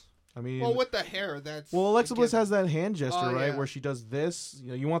nails. I mean, Well, with the hair, that's. Alexa Bliss given. has that hand gesture, Oh, right, yeah. where she does this.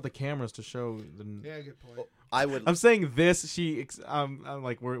 You want the cameras to show the. Yeah, good point. I would. I'm saying this. I'm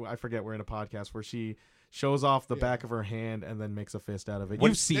like I forget we're in a podcast where she shows off the back of her hand and then makes a fist out of it.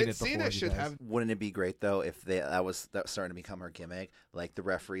 You've seen it before. Cena you should guys. have. Wouldn't it be great though if that was starting to become her gimmick? Like the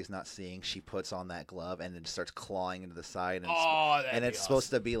referee's not seeing, she puts on that glove and then starts clawing into the side, and it's supposed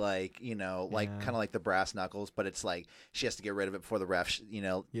to be like kind of like the brass knuckles, but it's like she has to get rid of it before the ref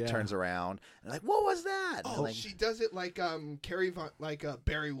turns around and like, what was that? Oh, like, she does it like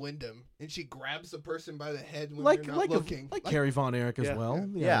Barry Windham, and she grabs the person by the head when like they're not looking. like Carrie Von Erich as Yeah. well.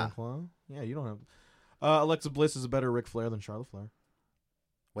 Yeah. Yeah, you don't have. Alexa Bliss is a better Ric Flair than Charlotte Flair.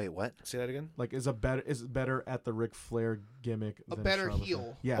 wait, what? Say that again. Like, is better at the Ric Flair gimmick. A than better Charlotte heel.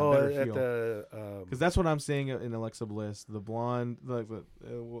 Flair. Yeah, Oh, better at heel. the Because that's what I'm seeing in Alexa Bliss, the blonde, along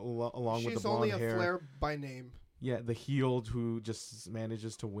with the She's blonde only a hair. Flair by name. Yeah, the heel who just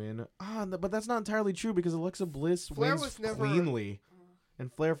manages to win. But that's not entirely true because Alexa Bliss Flair wins was never- cleanly,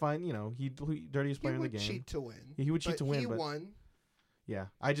 and Flair he dirtiest He player in the would game. cheat to win. He would cheat to win, He but won. yeah,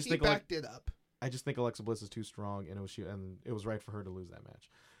 I just He think backed it up. I just think Alexa Bliss is too strong, and it was right for her to lose that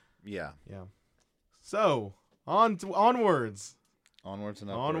match. Yeah. Yeah. So onwards Onwards and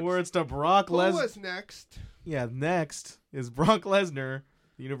upwards. onwards to Brock Who Lesnar. was next? Yeah, next is Brock Lesnar,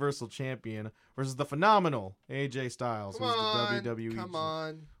 the Universal Champion, versus the phenomenal AJ Styles, Come who's on. the WWE. Come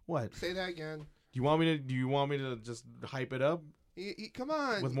on. What? Say that again. Do you want me to just hype it up? Come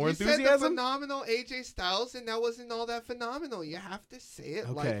on. With more you said enthusiasm? the phenomenal AJ Styles, and that wasn't all that phenomenal. You have to say it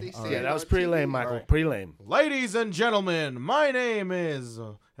like Okay, they all say right. it that was on pretty TV. lame, Michael. Alright. Pretty lame. Ladies and gentlemen, my name is.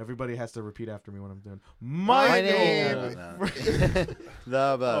 Everybody has to repeat after me when I'm doing. My name.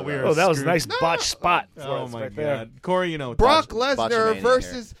 The we are Oh, that was a screwed. nice botched spot. For Oh us my right there. God, Corey, you know Brock Botchamania Lesnar here.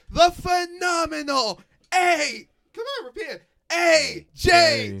 versus the phenomenal Come on, repeat it.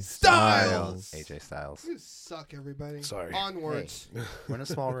 AJ Styles. AJ Styles. You suck, everybody. Sorry. Onwards. We're in a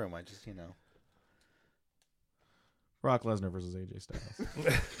small room. I just Brock Lesnar versus AJ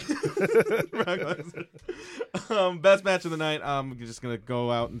Styles. Brock Lesnar. Best match of the night. I'm just gonna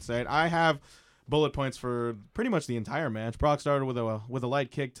go out and say it. I have bullet points for pretty much the entire match. Brock started with a light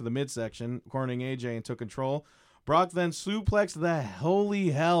kick to the midsection, cornering AJ and took control. Brock then suplexed the holy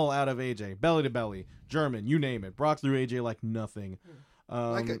hell out of AJ, belly to belly, German, you name it. Brock threw AJ like nothing.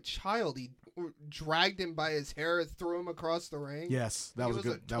 Like a child, he dragged him by his hair, threw him across the ring. Yes, that He was was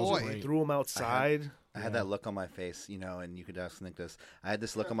good. a That was toy. great. Threw him outside. I had that look on my face, and you could just think this. I had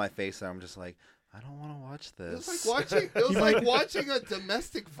this look on my face, and I'm just like, I don't want to watch It was this. like watching. It was like watching a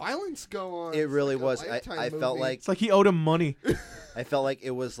domestic violence go on. It It's really like a was. Lifetime I felt movie. like It's like he owed him money. I felt like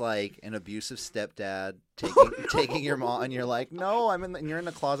it was like an abusive stepdad taking your mom, and you're like, no, and you're in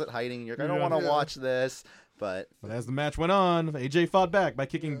the closet hiding. You're like, I don't want to Yeah. watch this, but But as the match went on, AJ fought back by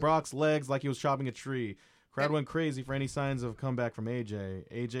kicking Brock's legs like he was chopping a tree. Crowd went crazy for any signs of comeback from AJ.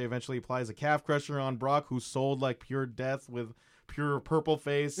 AJ eventually applies a calf crusher on Brock, who sold like pure death with pure purple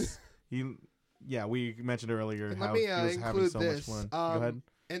face. We mentioned earlier And how let me he was having include so this. much fun. Go ahead.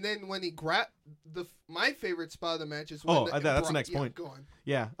 And then when he grabbed my favorite spot of the match is when that's the next point. Go on.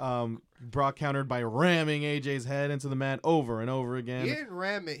 Yeah, Brock countered by ramming AJ's head into the mat over and over again. He didn't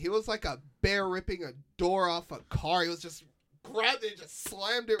ram it. He was like a bear ripping a door off a car. He was just grabbed it, and just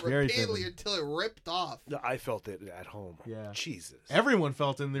slammed it Very repeatedly vivid. until it ripped off. I felt it at home. Yeah. Jesus. Everyone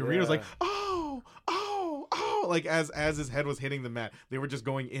felt in the arena was like, Yeah. oh, like as his head was hitting the mat, they were just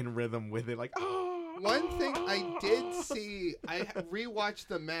going in rhythm with it, like, oh. One thing I did see, I rewatched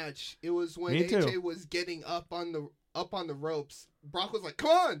the match. It was when Me too. AJ was getting up on the ropes. Brock was like, "Come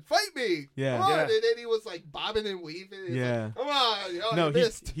on, fight me!" Yeah. Come on. Yeah. And then he was like bobbing and weaving. He's Yeah. like, come on, oh, No, I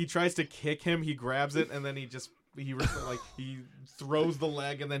missed. he tries to kick him. He grabs it and then he throws the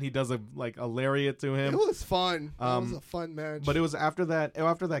leg and then he does a lariat to It him. was fun. It was Um, a fun match. But it was after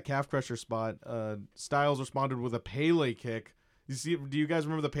that calf crusher spot. Styles responded with a Pele kick. Do you guys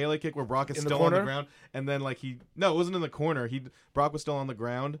remember the Pele kick where Brock is In the still on the corner? ground and then it wasn't in the corner. Brock was still on the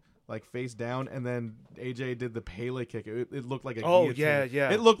ground, like face down, and then AJ did the Pele kick. It looked like a guillotine. yeah.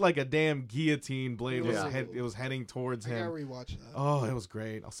 It looked like a damn guillotine blade Yeah. it was heading towards I gotta him. rewatch that. Oh, it was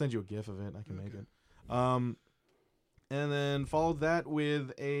great. I'll send you a GIF of it. I can make it. And then followed that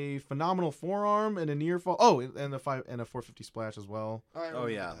with a phenomenal forearm and a near fall. Oh, and a 450 splash as well. I remember Oh,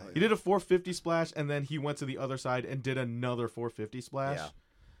 yeah. that. He did a 450 splash, and then he went to the other side and did another 450 splash. Yeah.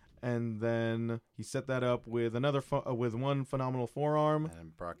 And then he set that up with with one phenomenal forearm.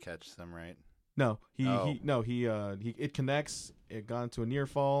 and Brock catches them right. No, Oh. it connects. It got into a near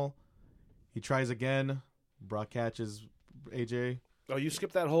fall. He tries again. Brock catches AJ. Oh, you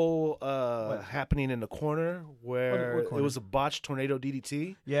skipped that whole happening in the corner where What corner? it was a botched tornado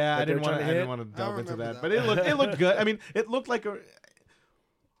DDT. Yeah, that I they were didn't trying want to hit? to delve into remember that, that but it looked good. I mean, it looked like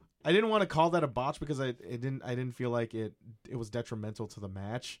I didn't want to call that a botch because I didn't feel like it was detrimental to the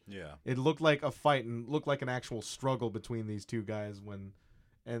match. Yeah. It looked like a fight and looked like an actual struggle between these two guys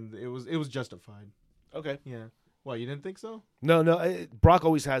and it was justified. Okay. Yeah. Well, you didn't think so? No. Brock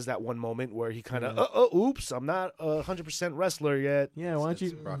always has that one moment where he kind of, oops, I'm not 100% wrestler yet. Yeah. Why don't It's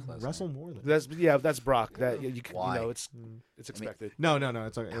you Brock Lesnar. wrestle more? Then? That's Brock. That you Why? know, it's expected. No.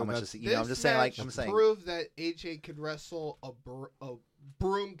 It's okay. How much That's- is I'm just saying, like, I'm saying. proved that AJ could wrestle a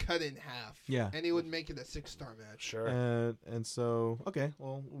broom cut in half. Yeah. And he would make it a 6-star match. Sure. And so okay,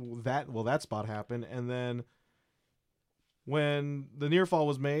 that spot happened, and then when the near fall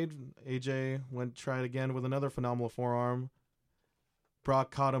was made, AJ tried again with another phenomenal forearm.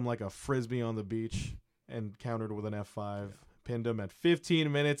 Brock caught him like a frisbee on the beach and countered with an F5. Pinned him at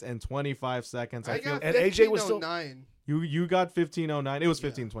 15 minutes and 25 seconds. I got and AJ was still 1509. You got 15:09. It was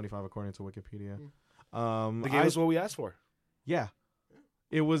 15:25 according to Wikipedia. They gave us what we asked for. Yeah.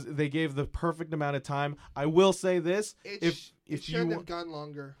 It was. They gave the perfect amount of time. I will say this: It if shouldn't you have gone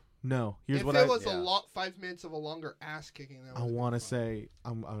longer. no, here's If what it I was Yeah. 5 minutes of a longer ass kicking, that I want to say.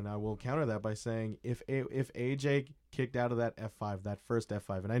 I will counter that by saying if AJ kicked out of that F5, that first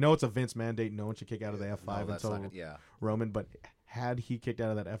F5, and I know it's a Vince mandate, no one should kick out of the F5 No, that's until not good. Yeah. Roman, but had he kicked out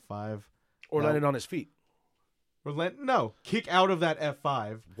of that F5 Or No. landed on his feet. kick out of that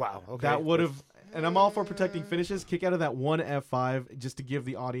F5. Wow. Okay. That would have, and I'm all for protecting finishes. Kick out of that one F5 just to give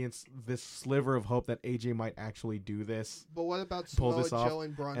the audience this sliver of hope that AJ might actually do this, But what about pull Samoa this off, Joe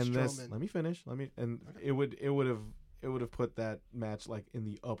and Braun and this. Strowman? Let me finish. It would have put that match like in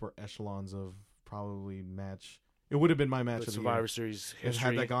the upper echelons of probably match. It would have been my match the of the Survivor year. Series Had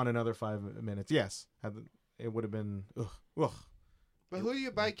history. that gone another 5 minutes, yes, it would have been. Ugh. But who do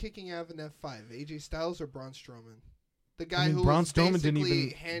you buy kicking out of an F5? AJ Styles or Braun Strowman? The guy who Braun was Strowman didn't basically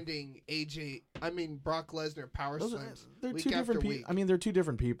even handing Brock Lesnar power slams They're week two after different week. people. I mean, they're two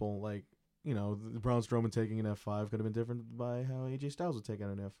different people. Like, you know, Braun Strowman taking an F5 could have been different by how AJ Styles would take out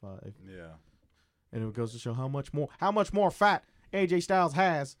an F5. Yeah. And it goes to show how much more fat AJ Styles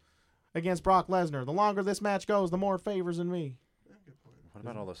has against Brock Lesnar. The longer this match goes, the more it favors in me. What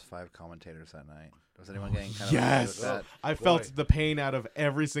about all those 5 commentators that night? Was anyone getting kind of Yes, with that? I felt the pain out of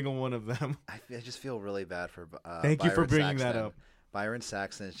every single one of them. I just feel really bad for. Thank you for Byron bringing that Saxton. up. Byron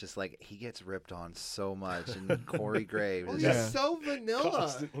Saxton is just like he gets ripped on so much, and Corey Graves. Oh, is he's Yeah. so vanilla.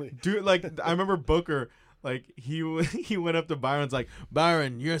 Constantly. Dude, like I remember Booker, like he went up to Byron's like,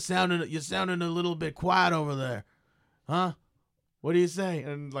 Byron, you're sounding a little bit quiet over there, huh? What do you say?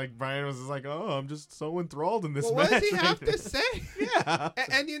 And like Brian was just like, oh, I'm just so enthralled in this Well, match. what does he right have now." to say? Yeah.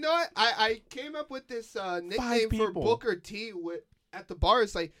 And you know what? I came up with this nickname for people. Booker T at the bar.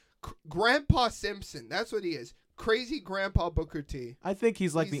 It's like Grandpa Simpson. That's what he is. Crazy Grandpa Booker T. I think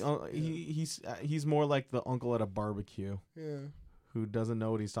he's like He's- he's more like the uncle at a barbecue Yeah. who doesn't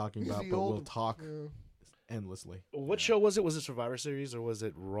know what he's talking He's about, the but will old- talk Yeah. endlessly. What show was it? Was it Survivor Series or was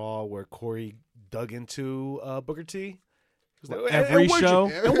it Raw where Corey dug into Booker T? He was like, Every where'd show?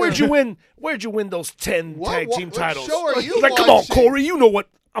 You, and where'd you win? Where'd you win those 10 What- tag what- team what titles? show are you He's like, come on, watching?" Corey. You know what?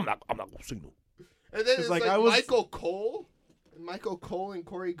 I'm not gonna say no. And then It's it's like, like, I was- Michael Cole and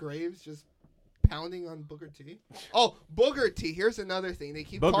Corey Graves just pounding on Booker T. Oh, Booger T. Here's another thing. They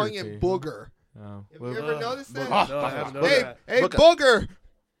keep Booger calling T, him huh? Booger. Oh, Have you ever noticed that? No, I haven't noticed Hey, that. hey, Booker. Booger.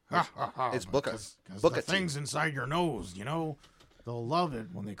 It's Booker. Because Booker the T. things inside your nose, you know, they'll love it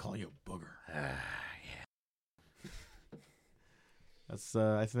when they call you Booger. That's.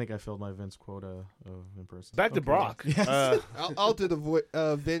 I think I filled my Vince quota of impersonation. Back to Brock. Yes. I'll do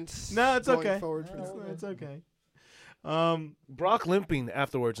the Vince. No, it's going okay. Forward for this. It's okay. Brock limping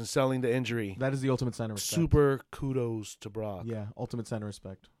afterwards and selling the injury. That is the ultimate sign of respect. Super kudos to Brock. Yeah, ultimate sign of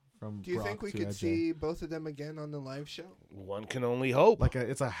respect from. Do you Brock think we to could AJ. see both of them again on the live show? One can only hope. Like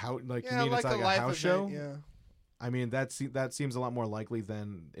it's a house? Like Yeah, you mean like it's like a a live house event. show? Yeah. I mean that seems a lot more likely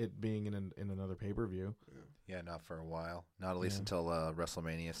than it being in another pay per view. Yeah, not for a while. Not at least Yeah. until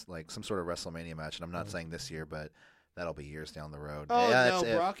WrestleMania, like some sort of WrestleMania match. And I'm not saying this year, but that'll be years down the road. Oh yeah, no, that's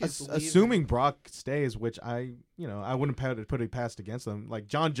it. Brock is leaving. Assuming Brock stays, which I wouldn't put it past against them. Like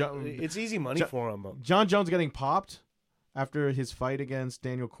John Jones. It's easy money Jo- for him. John Jones getting popped after his fight against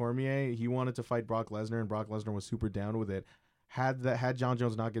Daniel Cormier. He wanted to fight Brock Lesnar, and Brock Lesnar was super down with it. Had John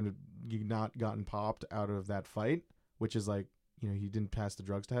Jones not gotten popped out of that fight, which is like he didn't pass the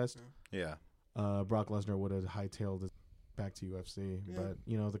drugs test, Yeah. Brock Lesnar would have hightailed it back to UFC. Yeah. But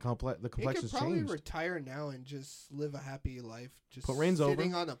the He could complexion's probably changed. retire now and just live a happy life, just Put Reigns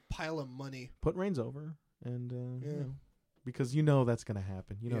sitting over. on a pile of money. Put Reigns over, and Yeah. because that's gonna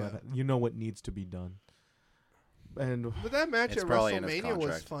happen. Yeah. What needs to be done. And But that match It's at probably in his WrestleMania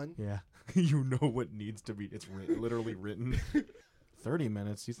was contract. fun. yeah, you know what needs to be. It's literally written. 30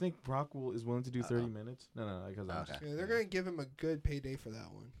 minutes. You think Brock is willing to do 30 minutes? No, because Okay. Yeah, they're gonna give him a good payday for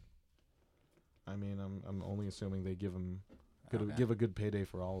that one. I mean, I'm only assuming they give him Okay. give a good payday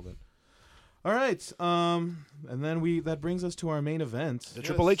for all of it. All right, and then that brings us to our main event. The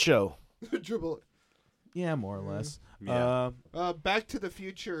Triple H show. Dribble. Yeah, more or less. Yeah. Back to the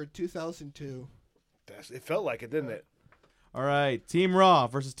Future 2002. It felt like it, didn't it? All right, Team Raw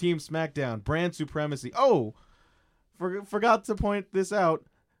versus Team SmackDown, brand supremacy. Oh, forgot to point this out.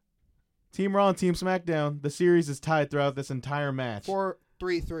 Team Raw and Team SmackDown, the series is tied throughout this entire match. 4-3-3,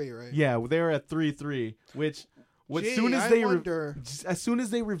 right? Yeah, they were at 3-3, which Gee, soon as I they wonder. as soon as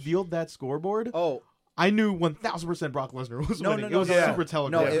they revealed that scoreboard, Oh, I knew 1000% Brock Lesnar was No, winning. no, it was no, yeah. super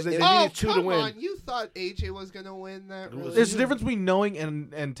telegraphed. No, They Oh, needed two to come win. on. You thought AJ was going to win that? Really? There's a difference between knowing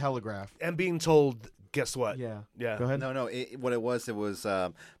and telegraph. And being told, guess what? Yeah. Yeah. Go ahead. no. What it was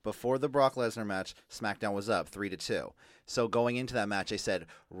before the Brock Lesnar match, SmackDown was up 3-2. So going into that match, they said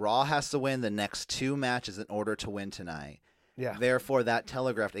Raw has to win the next 2 matches in order to win tonight. Yeah. Therefore, that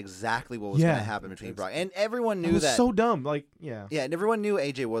telegraphed exactly what was Yeah. going to happen between Brock, and everyone It knew was that. so dumb. Like, yeah. Yeah, and everyone knew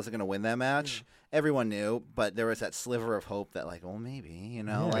AJ wasn't going to win that match. Everyone knew, but there was that sliver of hope that, like, well, maybe, you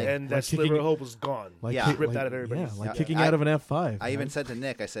know, Yeah. like. And that Like sliver kicking- of hope was gone. Like Yeah. Ripped out of everybody's- Yeah, like Yeah. kicking I- out of an F5. I even right? said to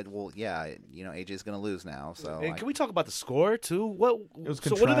Nick, I said, well, yeah, you know, AJ's going to lose now. So And can we talk about the score too? What? It was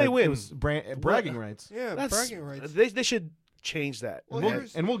So what do they contrived. win? It was bragging rights. Yeah, That's- bragging rights. They should change that. Well, We'll-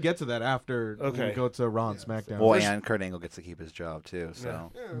 here's- and we'll get to that after Okay. we go to Raw and SmackDown. Boy, and Kurt Angle gets to keep his job, too.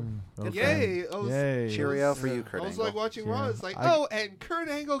 So Yeah. Okay. Yay. I was, Yay. cheerio for you, Kurt I was Angle. like watching Raw. It's like, I- and Kurt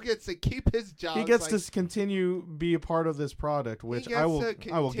Angle gets to keep his job. He It's gets like, to continue be a part of this product, which he I will gets to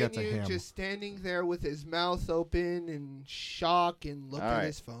I will get to continue him. just standing there with his mouth open in shock and look All at right.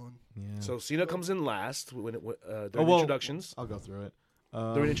 his phone. Yeah. So Cena comes in last when during Oh, well, introductions. I'll go through it.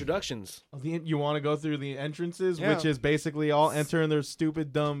 During introductions. You want to go through the entrances, Yeah. which is basically all entering their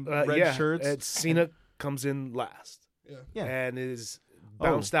stupid, dumb red yeah, shirts. And Cena comes in last. Yeah. And is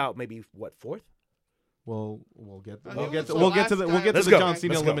bounced out maybe fourth? We'll get He we'll was get to, the we'll get last to the we'll guy get to Let's the go. John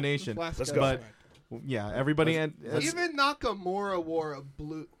Cena Let's go. elimination. Last Let's guy go. back. Yeah, everybody Even Nakamura wore a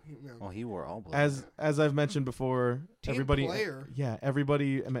blue. Well, he wore all blue. as I've mentioned before, Team everybody player.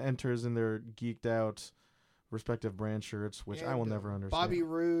 everybody enters in their geeked out respective brand shirts, which I will And, never understand. Bobby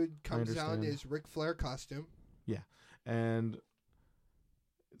Roode comes out in understand. his Ric Flair costume. And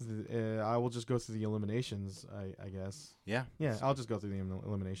I will just go through the eliminations, I guess. Yeah. Yeah, I'll just go through the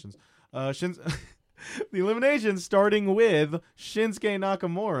eliminations. The eliminations starting with Shinsuke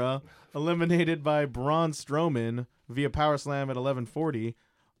Nakamura, eliminated by Braun Strowman via Power Slam at 11:40.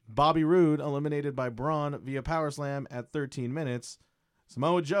 Bobby Roode eliminated by Braun via Power Slam at 13 minutes.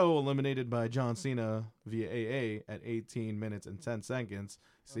 Samoa Joe eliminated by John Cena via AA at 18 minutes and 10 seconds.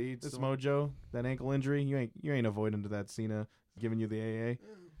 See, Samoa Joe, that ankle injury, you ain't avoiding that Cena giving you the AA.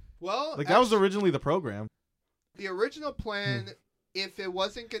 Well, Like that was actually, originally the program. the original plan. If it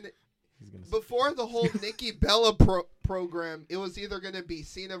wasn't gonna He's gonna before the whole Nikki Bella program, it was either gonna be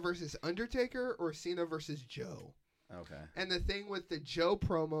Cena versus Undertaker or Cena versus Joe. Okay. And the thing with the Joe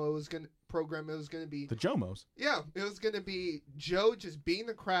promo, it was gonna be the Jomos. it was gonna be Joe just beating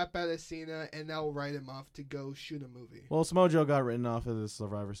the crap out of Cena, and that will write him off to go shoot a movie. Well, Samoa Joe got written off of the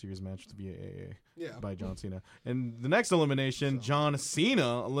Survivor Series match via AA Yeah. by John Cena. And the next elimination, John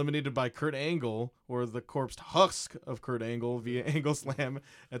Cena eliminated by Kurt Angle, or the corpse husk of Kurt Angle via Angle Slam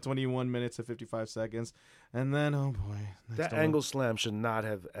at 21 minutes and 55 seconds. And then, oh boy. That angle slam should not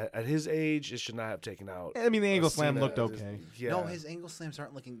have, at his age, it should not have taken out. I mean, the Angle Slam Cena. looked okay. Yeah. No, his angle slams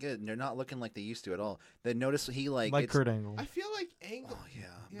aren't looking good. They're not looking like they used to at all. They notice he Like it's- Kurt Angle. I feel like Angle. Oh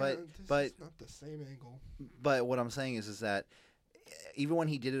yeah, this but is not the same angle. But what I'm saying is that even when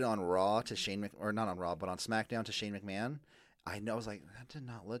he did it on Raw to Shane or not on Raw, but on SmackDown to Shane McMahon, I was like, that did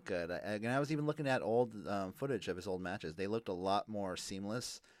not look good. And I was even looking at old footage of his old matches. They looked a lot more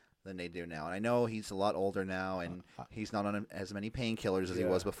seamless than they do now. And I know he's a lot older now, and he's not on as many painkillers as he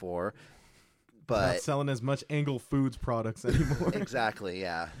was before. Not But selling as much Angle Foods products anymore. exactly,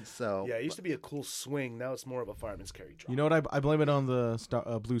 yeah. So Yeah, it used to be a cool swing. Now it's more of a fireman's carry drop. You know what? I blame it on the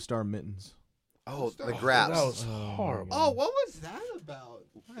Blue Star mittens. oh, the Oh, graps. That was horrible. Oh, what was that about?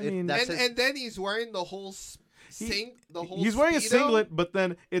 I mean, that's And then he's wearing the whole he's wearing a Speedo? singlet, but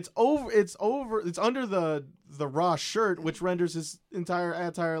then it's under the Raw shirt, which renders his entire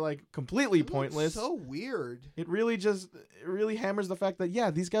attire like completely It looks pointless. So weird. It really hammers the fact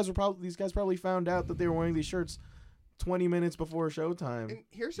that these guys probably found out that they were wearing these shirts 20 minutes before showtime. And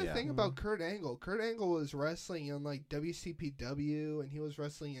here's the thing about Kurt Angle. Kurt Angle was wrestling on like WCPW, and he was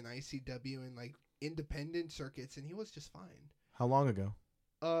wrestling in ICW and like independent circuits, and he was just fine. How long ago?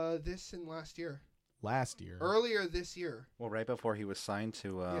 This and last year. last year. Earlier this year. Well, right before he was signed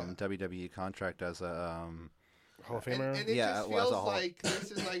to WWE contract as a Hall of Famer. And it Yeah, just well, as a feels whole. like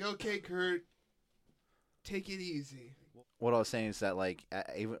this is like, okay, Kurt, take it easy. What I was saying is that like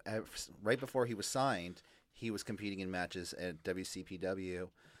right before he was signed, he was competing in matches at WCPW,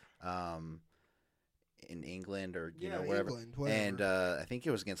 in England or you know wherever, England, whatever. and I think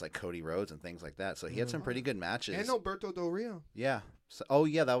it was against like Cody Rhodes and things like that. So he had some pretty good matches. And Alberto Del Rio. Yeah. So,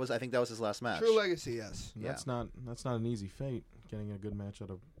 I think that was his last match. True Legacy, yes. That's not an easy fate, getting a good match out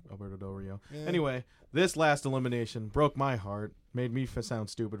of Alberto Del Rio. Yeah. Anyway, this last elimination broke my heart, made me sound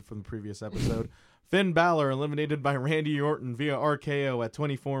stupid from the previous episode. Finn Balor eliminated by Randy Orton via RKO at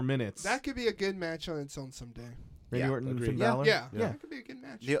 24 minutes. That could be a good match on its own someday. Randy Yeah, Orton and agreed. Finn Yeah, Balor? yeah, Yeah. that could be a good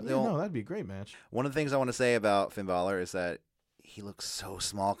match. The- Yeah, the only- no, that'd be a great match. One of the things I want to say about Finn Balor is that he looks so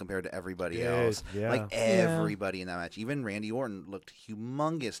small compared to everybody else. Yeah. Like everybody in that match, even Randy Orton looked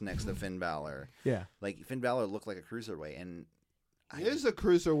humongous next to Finn Balor. Yeah. Like Finn Balor looked like a cruiserweight, and He is a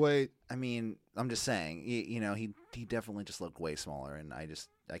cruiserweight. I mean, I'm just saying, you know, he definitely just looked way smaller, and I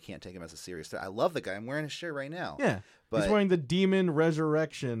can't take him as a serious threat. I love the guy. I'm wearing his shirt right now. Yeah. But He's wearing the Demon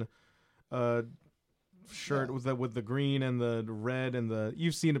Resurrection shirt Yeah. with the green and the red and the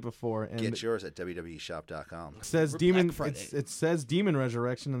you've seen it before, and get yours at www.shop.com. it says For Demon Black Friday. it says Demon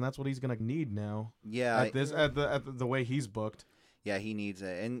Resurrection, and that's what he's gonna need now. Yeah, At the way he's booked. yeah, he needs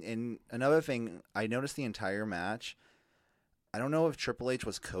it. And another thing, I noticed the entire match. I don't know if Triple H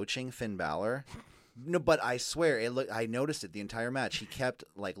was coaching Finn Balor. No, but I swear, I noticed it the entire match. He kept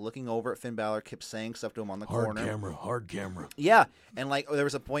like looking over at Finn Balor, kept saying stuff to him on the corner. hard camera. Yeah, and like there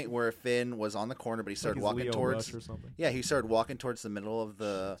was a point where Finn was on the corner, but he started walking towards. Rush or something. Yeah, he started walking towards the middle of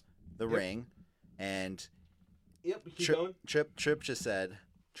the ring, and Yep. Triple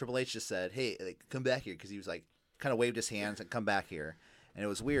H just said, "Hey, like, come back here," because he was like kind of waved his hands and come back here, and it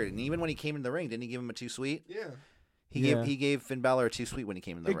was weird. And even when he came in the ring, didn't he give him a 2-sweet? Yeah. He gave Finn Balor a 2-sweet when he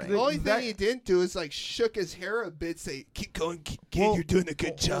came in the Like, ring. The only that- thing he didn't do is like shook his hair a bit, say, "Keep going, kid. Well, You're doing a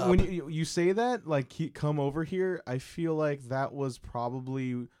good job." When you say that, like, come over here, I feel like that was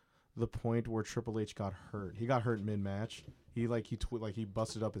probably the point where Triple H got hurt. He got hurt mid-match. He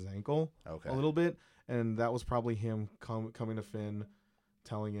busted up his ankle Okay. a little bit, and that was probably him coming to Finn,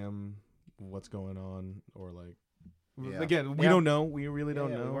 telling him what's going on, or like. Yeah. Again, we Yeah. don't know. We really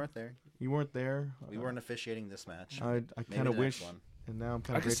don't know. We weren't there. You weren't there. We weren't officiating this match. I Maybe kind of the next wish, one. and now I'm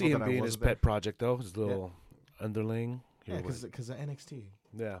kind I of could grateful see him that I being his wasn't there. pet project, though. His little underling. Yeah, He was- because of NXT.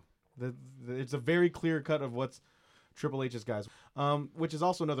 yeah. It's a very clear cut of what's Triple H's guys. Which is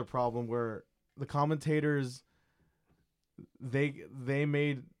also another problem where the commentators they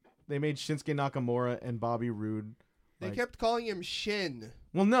made Shinsuke Nakamura and Bobby Roode. They like- kept calling him Shin.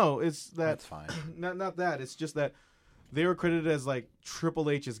 Well, no, it's that That's fine. not that. It's just that they were credited as like Triple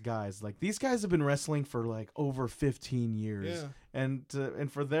H's guys. Like these guys have been wrestling for like over 15 years, Yeah.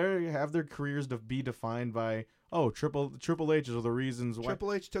 and for have their careers to be defined by Triple H are the reasons why.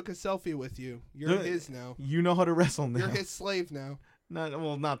 Triple H took a selfie with you. You're The- his now. You know how to wrestle now. You're his slave now.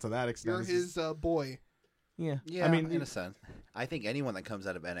 Not to that extent. You're It's just- his boy. Yeah. Yeah, I mean, in a sense, I think anyone that comes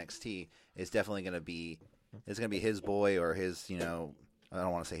out of NXT is definitely going to be his boy or his, you know, I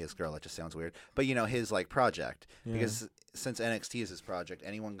don't want to say his girl. That just sounds weird. But you know, his like project, Yeah. because since NXT is his project,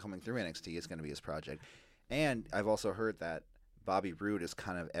 anyone coming through NXT is going to be his project. And I've also heard that Bobby Roode is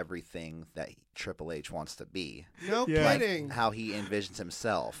kind of everything that Triple H wants to be, No Yeah. kidding. how he envisions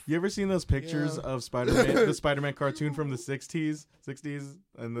himself. you ever seen those pictures Yeah. of Spider-Man, the Spider-Man cartoon from the 60s,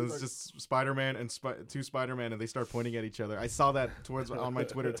 and there's just Spider-Man and two Spider-Man, and they start pointing at each other. I saw that on my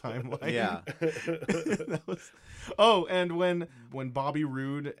Twitter timeline. Yeah. That was- and when Bobby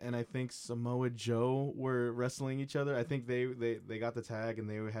Roode and I think Samoa Joe were wrestling each other, I think they got the tag and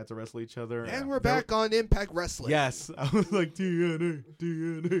they had to wrestle each other. And we're back on Impact Wrestling. Yes, I was like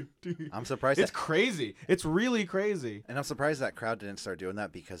TNA. I'm surprised. It's crazy. It's really crazy. And I'm surprised that crowd didn't start doing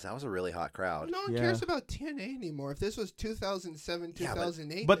that, because that was a really hot crowd. No one Yeah. cares about TNA anymore. If this was 2007, Yeah, but-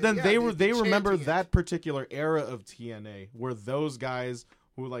 2008, But then yeah, they they'd be remember chanting it. that particular era of TNA where those guys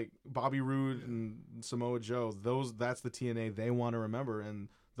who like Bobby Roode and Samoa Joe, that's the TNA they want to remember, and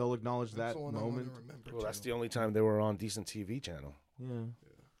they'll acknowledge That's that the one I wanna moment. remember, Well, that's too. the only time they were on decent TV channel. Yeah.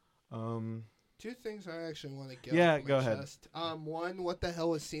 Two things I actually want to get Yeah, off my go ahead. chest. One, what the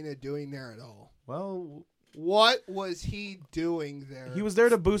hell was Cena doing there at all? Well, What was he doing there? he was there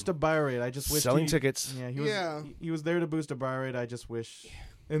to boost a buy rate. I just wish Selling tickets. Yeah, he was. Yeah. He was there to boost a buy rate. I just wish,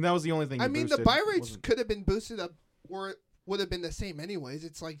 and that was the only thing. I he mean, the boosted. buy rates Wasn't- could have been boosted up, or would have been the same anyways.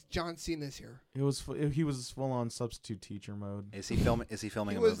 It's like John Cena's here. He was full on substitute teacher mode. Is he filming? Is he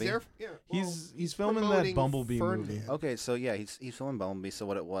filming He a was movie? there. Yeah, He's filming that promoting Bumblebee Ferdinand. movie. Okay, so yeah, he's filming Bumblebee. So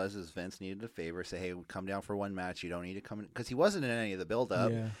what it was is Vince needed a favor. Say, hey, come down for one match. You don't need to come in because he wasn't in any of the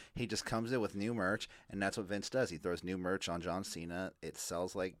build-up. Yeah. He just comes in with new merch, and that's what Vince does. He throws new merch on John Cena. It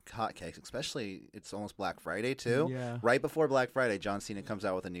sells like hotcakes. Especially, it's almost Black Friday too. Yeah. Right before Black Friday, John Cena comes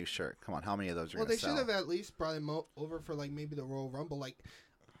out with a new shirt. Come on, how many of those are Well, going they to should sell? have at least brought him over for like maybe the Royal Rumble. Like,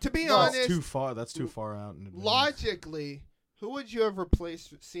 to be Well, honest, that's too far. That's too far out. In advance. logically, who would you have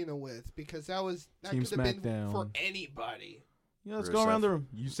replaced Cena with? Because that Team could have been SmackDown. for anybody. Yeah, let's go Rusev. around the room.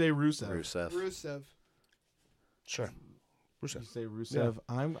 You say Rusev. Rusev. Rusev. Sure. You Rusev. say Rusev.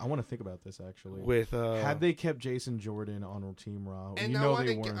 I want to think about this actually. With Had they kept Jason Jordan on Team Raw, And you I know want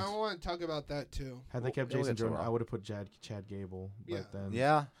they to weren't. I want to talk about that too. Had they kept We'll Jason get to Jordan, Raw. I would have put Chad Gable. But Yeah. then,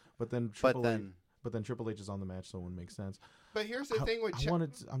 Yeah, But then but Triple H. then But then Triple H is on the match, so it wouldn't make sense. But here's the thing with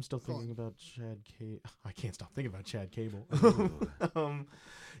I'm still Go on. thinking about Chad Cable. I can't stop thinking about Chad Cable.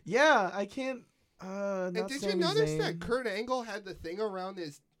 Yeah, I can't. And Not did you Sami notice Zayn. that Kurt Angle had the thing around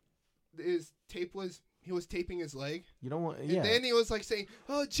his tape was he was taping his leg? You don't want. And Yeah. then he was like saying,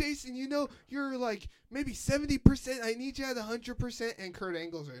 "Oh, Jason, you're like maybe 70%. I need you at 100%." And Kurt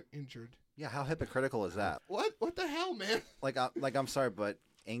Angle's injured. yeah, how hypocritical is that? What the hell, man? Like I'm sorry, but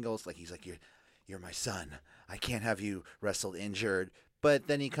Angle's like he's like you're my son. I can't have you wrestled injured. But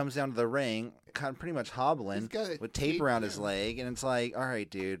then he comes down to the ring, kind of pretty much He's hobbling got a with tape around his yeah. leg, and it's like, all right,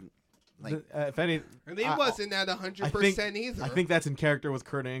 dude. Like, If any, And he I- wasn't at 100% either. I think that's in character with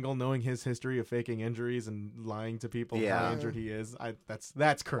Kurt Angle, knowing his history of faking injuries and lying to people Yeah. how injured he is.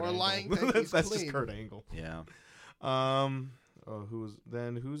 That's Kurt Or Angle. lying that he's that's just clean. Kurt Angle. yeah.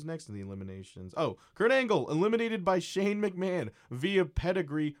 Who's next in the eliminations? Oh, Kurt Angle eliminated by Shane McMahon via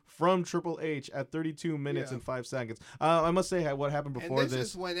pedigree from Triple H at 32 minutes Yeah. and 5 seconds. I must say what happened and before this this.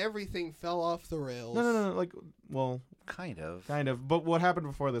 is when everything fell off the rails. No. Like, well, Kind of. kind of. But what happened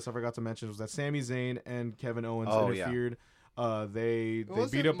before this, I forgot to mention, was that Sami Zayn and Kevin Owens Oh, yeah. interfered. They It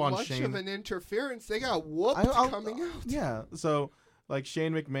wasn't beat up on much Shane. of an interference. They got whooped I'll- coming out. Yeah. So, like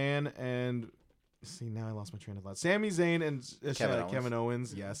Shane McMahon and see now I lost my train of thought. Sami Zayn and Kevin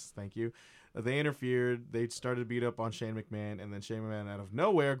Owens. Yes, thank you. They interfered. They started to beat up on Shane McMahon, and then Shane McMahon out of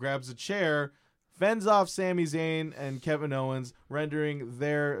nowhere grabs a chair, fends off Sami Zayn and Kevin Owens, rendering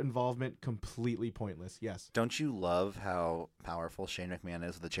their involvement completely pointless. Yes. Don't you love how powerful Shane McMahon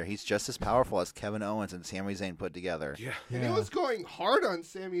is with the chair? He's just as powerful as Kevin Owens and Sami Zayn put together. Yeah. And he was going hard on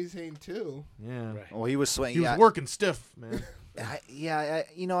Sami Zayn too. Yeah. Right. Well, he was swinging. He was Yeah, working stiff, man.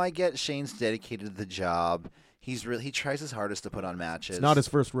 I get Shane's dedicated to the job. He tries his hardest to put on matches. It's not his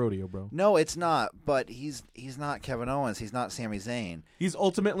first rodeo, bro. No, it's not. But he's not Kevin Owens. He's not Sami Zayn. He's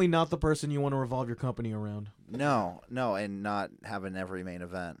ultimately not the person you want to revolve your company around. No, and not having every main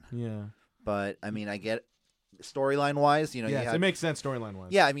event. Yeah. But I mean, I get storyline wise. You know, Yes, you have, it makes sense storyline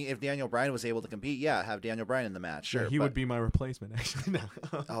wise. yeah. I mean, if Daniel Bryan was able to compete, yeah, have Daniel Bryan in the match. Sure, he but- would be my replacement, actually.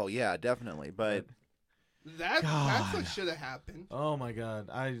 No. Oh yeah, definitely. But That's God. what should have happened. Oh my God,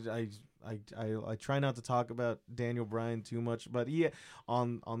 I try not to talk about Daniel Bryan too much, but he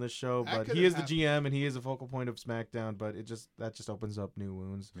on this show, That but could he is have the GM and he is a focal point of SmackDown. But that just opens up new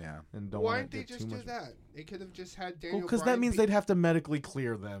wounds, yeah, and don't Why want didn't to they get just too do much. that? They could have just had Well, Daniel because Bryan that means beat- they'd have to medically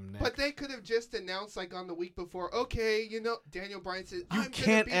clear them. Nick. But they could have just announced like on the week before, okay, Daniel Bryan says, I'm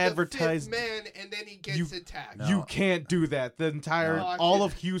can't gonna be advertise- the fifth man, and then he gets You- attacked. No. You can't do that. The entire No. all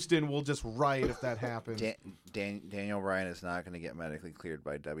of Houston will just riot if that happens. Daniel Bryan is not going to get medically cleared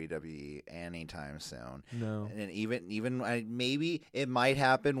by WWE anytime soon. No. And even maybe it might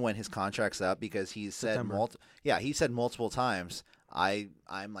happen when his contract's up because he's said September. he said multiple times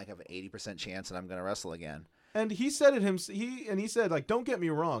I'm like have an 80% chance that I'm going to wrestle again. And he said it he said, like, don't get me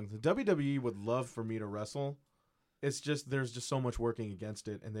wrong, the WWE would love for me to wrestle. It's just there's just so much working against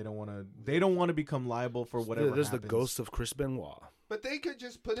it, and they don't want to become liable for whatever. There's happens. the ghost of Chris Benoit. But they could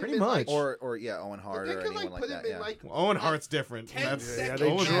just put Pretty him in much. like, Or Owen but Hart they or could anyone like like put that. him Yeah. in like Well, Owen Hart's different. 10 That's- second Yeah, Second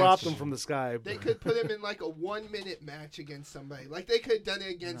they match. dropped him from the sky. they could put him in like a 1-minute match against somebody. Like they could have done it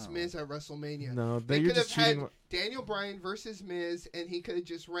against No. Miz at WrestleMania. No, They you're could have just had cheating. Daniel Bryan versus Miz, and he could have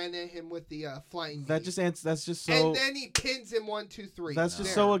just ran at him with the flying That knee. just that's just so. And then he pins him 1, 2, 3. That's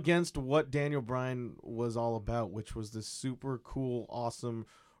just There. so against what Daniel Bryan was all about, which was this super cool, awesome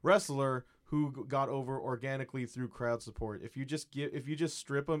wrestler who got over organically through crowd support. If you just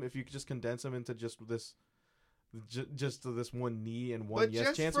strip him, if you just condense him into just this one knee and one But yes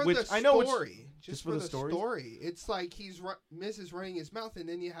just chance, for which the I know story, it's just for the stories? story, it's like Miz is running his mouth, and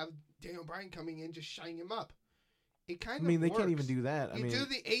then you have Daniel Bryan coming in just shining him up. It kind I of mean, they works. can't even do that. I You mean, do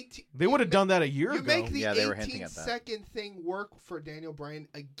the 18. they would have done that a year You ago. make the Yeah, they were hinting 18 at that. second thing work for Daniel Bryan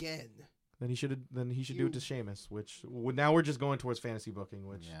again. Then he should do You- it to Sheamus, which now we're just going towards fantasy booking,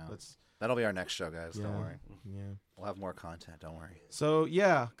 which Yeah. that's That'll be our next show, guys. yeah, Don't worry. yeah. We'll have more content. Don't worry. So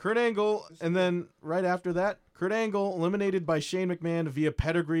yeah, Kurt Angle, and then right after that, Kurt Angle eliminated by Shane McMahon via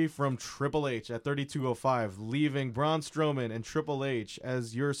pedigree from Triple H at 32:05, leaving Braun Strowman and Triple H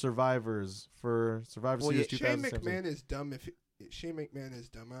as your survivors for Survivor Series Shane 2017. McMahon is dumb. Shane McMahon is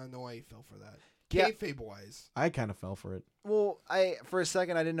dumb. I don't know why he fell for that. Yeah. Kayfabe wise. I kind of fell for it. Well, for a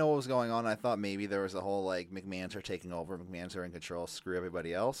second I didn't know what was going on. I thought maybe there was a whole like McMahon's are taking over, McMahon's are in control, screw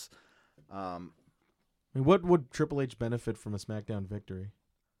everybody else. I mean, what would Triple H benefit from a SmackDown victory?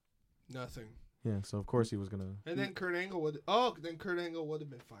 Nothing. Yeah, so of course he was gonna. And then Kurt Angle would. Oh, then Kurt Angle would have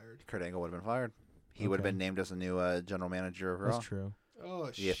been fired. Kurt Angle would have been fired. He would have Okay. been named as the new general manager of Raw. That's true. Oh,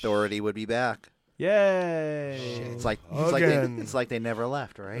 The Authority would be back. Yay! It's like Again. it's like they never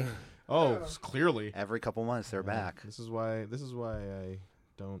left, right? Oh, clearly. Every couple months they're back. This is why I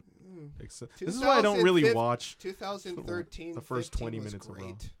don't. Mm. Accept, this is why I don't really 2015 watch. 2013. The first 20 was minutes of Raw.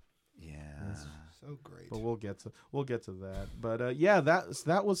 great. Yeah. So great. But we'll get to that. But yeah,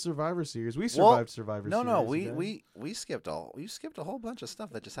 that was Survivor Series. We survived Survivor No, Series. no, yeah. we skipped a whole bunch of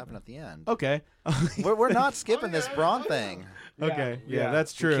stuff that just happened at the end. Okay. We're not skipping this Braun thing. Okay. Yeah,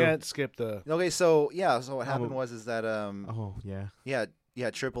 that's true. You can't skip the. Okay, so what happened was that Oh yeah. yeah,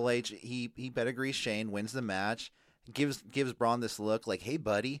 Triple H he pedigrees Shane, wins the match, gives Braun this look like, hey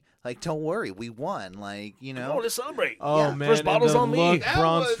buddy, like don't worry, we won, like Oh, know. let's celebrate. Oh Yeah. man, First and bottle's the on me. look That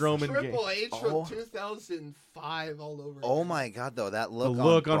Braun was Strowman Triple gave. H Oh. from 2005 all over. Oh again. my god, though that The look,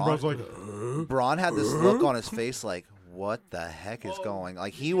 look on Braun, Braun's like. Braun had this look on his face like, what the heck is Whoa. going?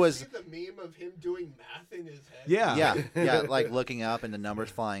 Like Did he you was. see the meme of him doing math in his head. Yeah. Yeah, like looking up and the numbers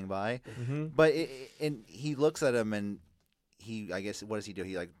flying by. Mm-hmm. But and he looks at him and I guess, what does he do?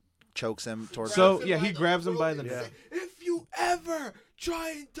 He like chokes him towards. So, Grabs him yeah, by he the grabs him throat by and the say, neck. If you ever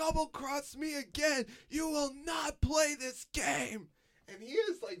try and double cross me again, you will not play this game. And he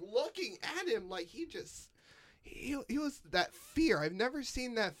is like looking at him like he was that fear. I've never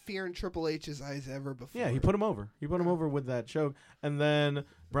seen that fear in Triple H's eyes ever before. Yeah, he put him over. He put him over with that choke, and then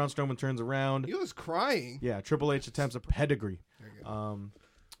Braun Strowman turns around. He was crying. Yeah, Triple H attempts a pedigree. There you go.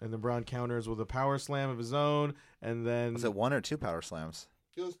 And then Braun counters with a power slam of his own, and then Was it 1 or 2 power slams?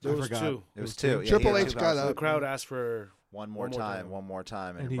 It was There was forgot. two. It was 2. Yeah, he Triple had H two got power The up. slams. crowd asked for One more time,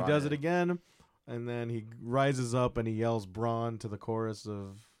 and he Braun does did it again, and then he rises up and he yells Braun to the chorus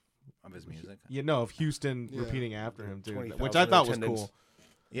of of his music. of Houston Yeah. repeating after him too, 20,000 which I thought was attendance. cool.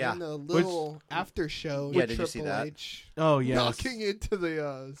 Yeah, And the little after show. Yeah, with did you see Triple that? H Oh yeah, knocking into the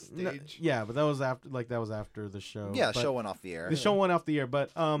No, stage. yeah, but that was after the show. yeah. But Show went off the air. The show went off the air, but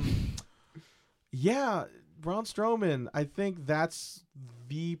yeah, Braun Strowman. I think that's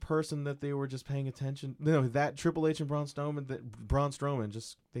the person that they were just paying attention. No, that Triple H and Braun Strowman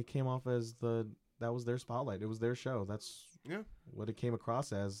just they came off as that was their spotlight. It was their show. That's what it came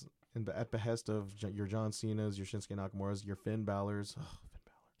across as, at behest of your John Cena's, your Shinsuke Nakamura's, your Finn Balor's. Oh, Finn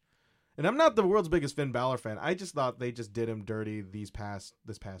Balor. And I'm not the world's biggest Finn Balor fan. I just thought they just did him dirty this past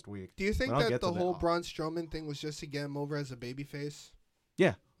week. Do you think But I'll that get the to whole that. Braun Strowman thing was just to get him over as a babyface?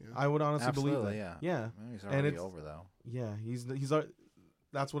 Yeah, Yeah. I would honestly Absolutely, believe yeah. that. Yeah. Well, he's And already it's- over though. Yeah, he's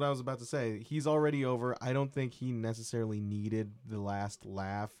that's what I was about to say. He's already over. I don't think he necessarily needed the last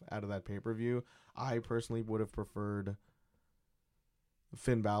laugh out of that pay-per-view. I personally would have preferred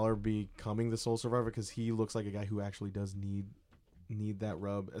Finn Balor becoming the sole survivor because he looks like a guy who actually does need that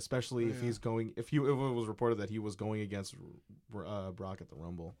rub, especially if he's going if it was reported that he was going against Brock at the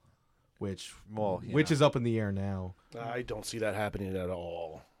Rumble, which is up in the air now. I don't see that happening at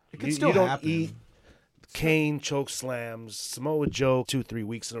all. It could you still don't happen. eat Kane choke slams, Samoa Joe 2-3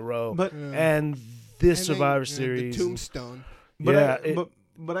 weeks in a row, But and this And Survivor then, Series. the Tombstone,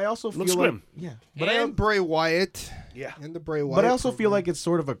 but I also feel looks like grim. yeah, and Bray Wyatt, Yeah. and the Bray Wyatt. But I also feel program. like it's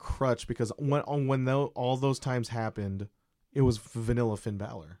sort of a crutch because when all those times happened, it was vanilla Finn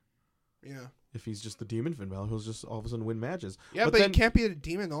Balor. yeah, If he's just the demon Finn Balor, he'll just all of a sudden win matches. but then, you can't be a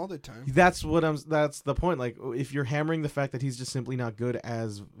demon all the time. That's the point. Like, if you're hammering the fact that he's just simply not good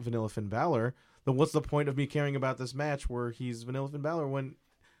as vanilla Finn Balor, then what's the point of me caring about this match where he's vanilla Finn Balor when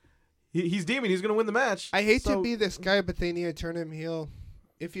he's demon? He's going to win the match. I hate So- to be this guy, but they need to turn him heel.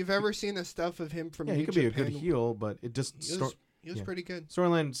 If you've ever seen the stuff of him from Yeah, New he could be a Japan, good heel, but it just He was yeah. pretty good.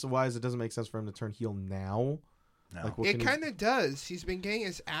 storyline wise, it doesn't make sense for him to turn heel now. No. Like, what It can he- kind of does. He's been getting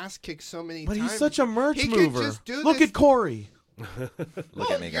his ass kicked so many But times. he's such a merch He could mover. just do Look this- at Corey. Look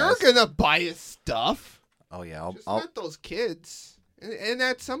at me, You're guys. gonna buy his stuff. Oh yeah, Just not those kids. And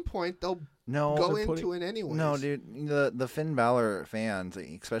at some point they'll No, go they're into it anyways. no, dude. The Finn Balor fans,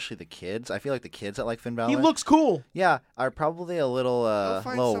 especially the kids. I feel like the kids that like Finn Balor. He looks cool. Yeah, are probably a little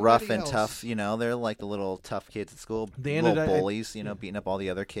find rough somebody and else. tough. You know, they're like the little tough kids at school, They little ended- bullies. You know, beating up all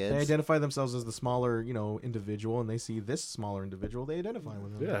the other kids. They identify themselves as the smaller, individual, and they see this smaller individual. They identify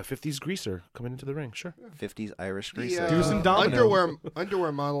with him. Yeah, 50s greaser coming into the ring. Sure. 50s Irish The greaser. Deuce and Domino.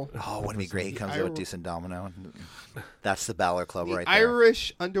 underwear model. Oh, wouldn't it be great? He comes The out with Deuce and Domino. That's the Balor Club The right there.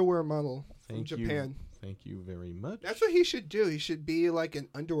 Irish underwear model from Thank Japan. you. Thank you very much. That's what he should do. He should be like an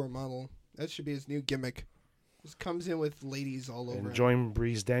underwear model. That should be his new gimmick. Just comes in with ladies all over. And him. join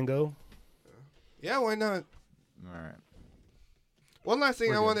Breeze Dango. Yeah, why not? All right. One last thing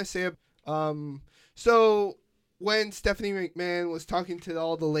We're I good. want to say. So when Stephanie McMahon was talking to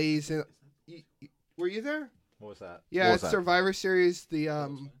all the ladies, and were you there? What was that? Yeah, What it's was that? Survivor Series, the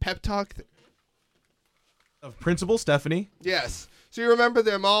pep talk. Of Principal Stephanie, Yes. So you remember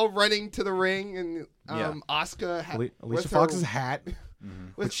them all running to the ring, and Yeah. Asuka Alicia with Fox's her, hat.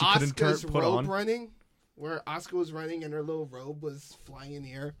 with she couldn't Asuka's put robe on. running, where Asuka was running and her little robe was flying in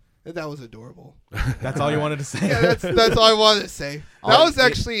the air. That was adorable. That's all you wanted to say. Yeah, that's all I wanted to say. That was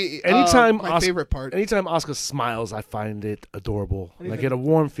actually anytime my favorite part. Anytime Asuka smiles, I find it adorable. And I Anything- get a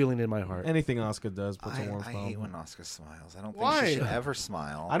warm feeling in my heart. Anything Asuka does puts a warm I smile. hate when Oscar smiles. I don't think Why? she should ever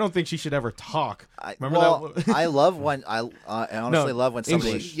smile. I don't think she should ever talk. Remember well, that? I love when I honestly No, love when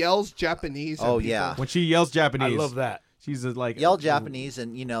somebody English. She yells Japanese. at Oh, people. yeah. When she yells I Japanese, love that. she's like yell Japanese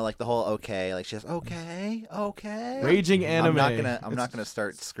and like the whole okay, like she says okay. raging anime. I'm not gonna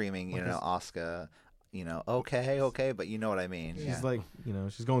start screaming, Asuka, okay, but you know what I mean. She's Yeah. like,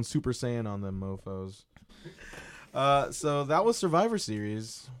 she's going Super Saiyan on them mofos. So that was Survivor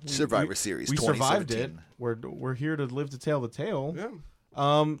Series. Survivor Series We survived it. 2017. We're here to live to tell the tale.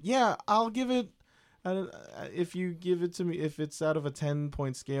 Yeah. Yeah, I'll give it. If you give it to me, if it's out of a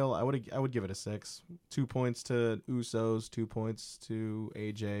 10-point scale, I would give it a 6. 2 points to Usos, 2 points to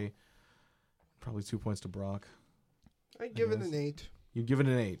AJ, probably 2 points to Brock. I'd give it guess. an 8. You'd give it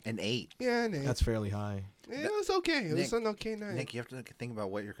an 8. An 8. Yeah, an 8. That's fairly high. It was okay. It was Nick- an okay night. Nick, you have to think about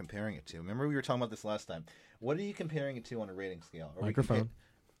what you're comparing it to. Remember we were talking about this last time. What are you comparing it to on a rating scale? Are we Microphone.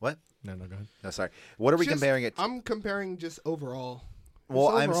 What? No, go ahead. No, sorry. What are we Just- comparing it to? I'm comparing just overall. Well,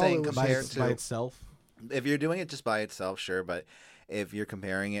 Just I'm overall, saying it was compared just- to By itself. if you're doing it just by itself, sure, but if you're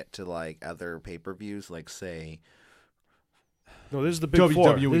comparing it to like other pay-per-views, like say No, this is the big WWE.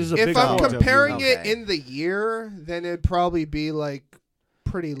 four. This is a If big I'm four. comparing it Okay. in the year, then it'd probably be like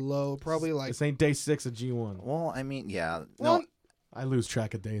pretty low. Probably like This ain't day 6 of G1. well, I mean, yeah. well, No, I lose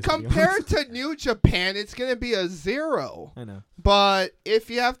track of days. to be honest. compared to New Japan, it's gonna be a 0. I know. But if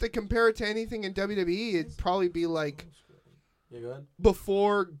you have to compare it to anything in WWE, it'd probably be like Yeah, go ahead.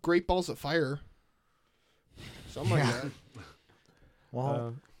 before Great Balls of Fire. Something like that.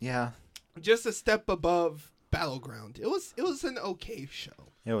 well, yeah. Just a step above Battleground. It was an okay show.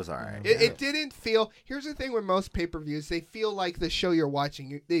 It was all right. It didn't feel. Here's the thing with most pay-per-views, they feel like the show you're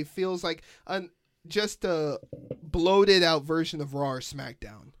watching. It feels like just a bloated out version of Raw or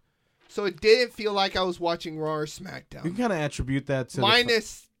SmackDown. So it didn't feel like I was watching Raw or You can SmackDown. kind of attribute that to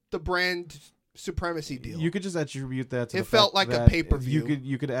Minus the brand supremacy deal. You could just attribute that to It the felt fact like a that pay-per-view.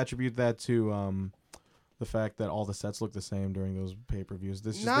 You could attribute that to the fact that all the sets look the same during those pay-per-views.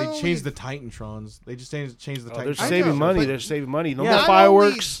 They Not changed only- the Titantrons. They just changed the Oh, they're Titantrons. I saving know, money. but- They're saving money. No Yeah. more Not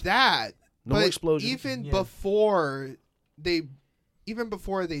fireworks. only that, No more but explosions. Even Yeah. before they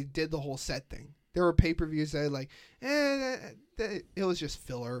did the whole set thing, there were pay-per-views that like, it was just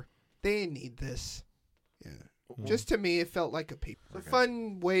filler. They didn't need this. Yeah. Just to me, it felt like a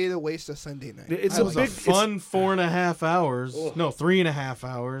fun way to waste a Sunday night. It's That a was big a fun 4.5 hours. No, 3.5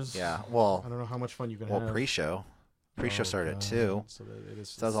 hours. Yeah. I Well, don't know how much fun you can well, have. pre-show. Pre-show Oh, started at God. 2. So that it is,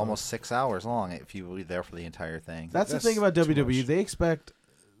 So that's almost 6 hours long if you were there for the entire thing. That's the That's thing about too WWE. much.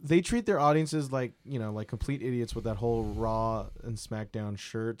 They treat their audiences like like complete idiots with that whole Raw and SmackDown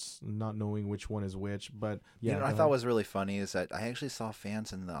shirts, not knowing which one is which. But yeah, you know what I go thought ahead. was really funny is that I actually saw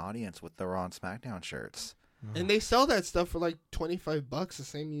fans in the audience with the Raw and SmackDown shirts. And they sell that stuff for like $25, the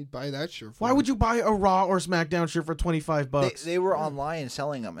same you'd buy that shirt for. Why would you buy a Raw or SmackDown shirt for $25? They were online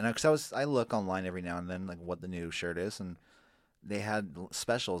selling them, and because I look online every now and then like what the new shirt is, and they had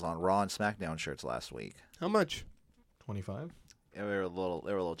specials on Raw and SmackDown shirts last week. How much? 25. They were a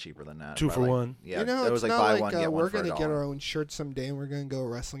little cheaper than that. 2 by for like- one. Yeah, You know, it it's was like not buy like one get one we're for gonna get $1. our own shirts someday, and we're gonna go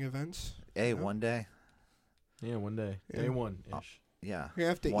wrestling events. Hey, one day. Yeah, one day. Yeah. Day one ish. Yeah. You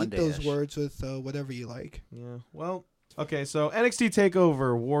have to One eat those day-ish. words with whatever you like. Yeah. Well. Okay, so NXT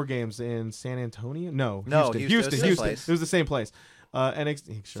Takeover War Games in San Antonio? No, No, Houston. Houston. It was the same place. It was the same place.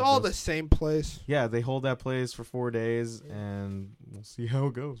 NXT. It's all the same place. Yeah, they hold that place for 4 days, and we'll see how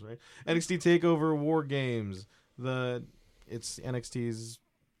it goes, right? NXT Takeover War Games. It's NXT's.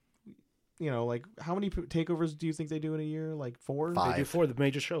 Like how many takeovers do you think they do in a year? Like 4? 5. They do 4 the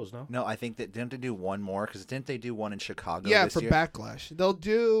major shows, no? No, I think that didn't they do one more? Because didn't they do one in Chicago? Yeah, this for year? Backlash. They'll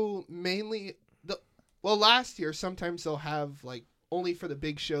do mainly last year sometimes they'll have like only for the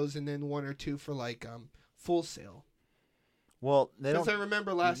big shows and then 1 or 2 for like Full Sail. Well, they Because don't. I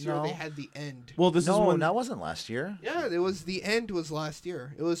remember last year No. they had the end. Well, this is No, when that wasn't last year. Yeah, it was the end was last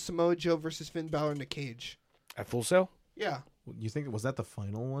year. It was Samoa Joe versus Finn Balor in the cage. At Full Sail? Yeah. you think was that the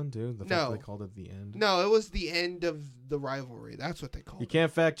final one, dude? The fact No. that they called it the end. No, it was the end of the rivalry. That's what they called You it.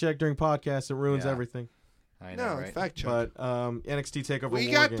 can't fact check during podcasts; it ruins Yeah. everything. I know, No, right? fact check. But NXT Takeover. We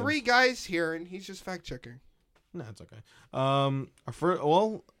War got Games. 3 guys here, and he's just fact checking. No, it's okay.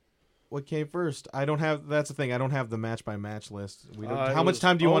 What came first? I don't have. That's the thing. I don't have the match by match list. We don't, how much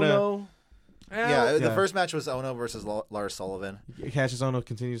time do you want to? to? Yeah, the Yeah. first match was Ono versus Lars Sullivan. Cassius Ohno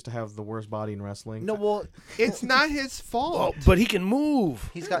continues to have the worst body in wrestling. No, well, It's not his fault. But he can move.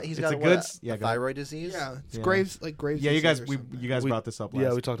 he's got It's what, a good- a yeah, go thyroid disease. Yeah, it's Yeah. Graves' Yeah, you guys. disease or something. You guys We- brought this up. Last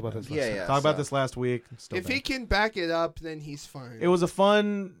Yeah, we talked about this. Yeah, last yeah. Talk about so- this last week. Still If bad. he can back it up, then he's fine. It was a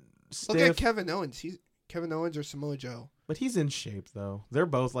fun, Look at stiff, Kevin Owens. Kevin Owens or Samoa Joe. but he's in shape though. They're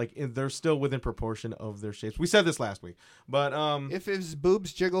both they're still within proportion of their shapes. We said this last week, but If his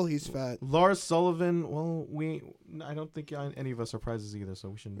boobs jiggle, he's fat. Lars Sullivan. Well, I don't think any of us are prizes either, so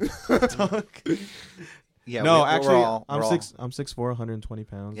we shouldn't talk. Yeah, No, we're actually, all, I'm we're all- 6'4", 120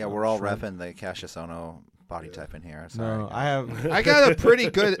 pounds. Yeah, I'm we're all shredded. repping the Cassius Ono body type in here. Sorry, No, guys. I have. I got a pretty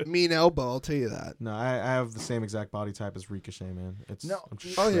good mean elbow, I'll tell you that. No, I have the same exact body type as Ricochet, man. No. I'm Oh,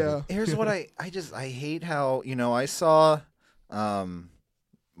 shredded. yeah. Here's what I hate how I saw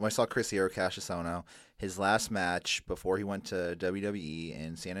when I saw Chris Hero Cassius Ono his last match before he went to WWE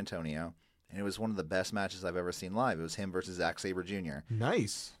in San Antonio, and it was one of the best matches I've ever seen live. It was him versus Zack Sabre Jr.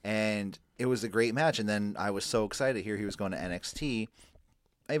 Nice. and it was a great match. And then I was so excited to hear he was going to NXT.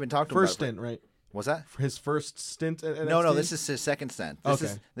 I even talked to First him about stint, right? Was that? For his first stint at NXT? No, this is his second stint.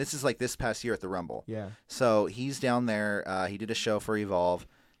 Okay. This is like this past year at the Rumble. Yeah. So he's down there. He did a show for Evolve.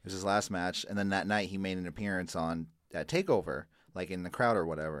 It was his last match, and then that night he made an appearance at Takeover, like in the crowd or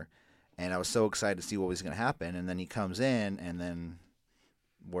whatever. And I was so excited to see what was going to happen. And then he comes in, and then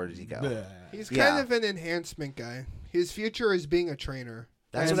where does he go? Bleh. He's Yeah. kind of an enhancement guy. His future is being a trainer.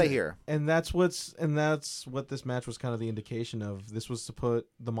 That's And- what I hear. And that's what this match was kind of the indication of. This was to put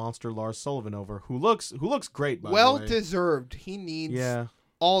the monster Lars Sullivan over, who looks great. By Well the way. deserved. He needs Yeah.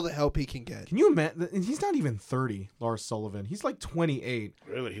 all the help he can get. Can you imagine? And he's not even 30, Lars Sullivan. He's like 28.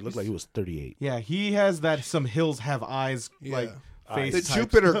 Really? He looked like he was 38. Yeah, he has that some hills have eyes Yeah. like face. The type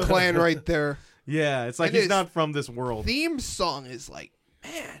Jupiter stuff. clan right there. Yeah, it's like And he's his not from this world. Theme song is like,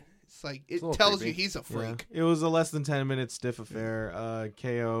 man, it's like it a little tells creepy. you he's a Yeah. freak. It was a less than 10-minute stiff affair.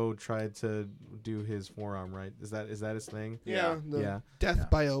 KO tried to do his forearm right. Is that his thing? Yeah. the Yeah. Death Yeah.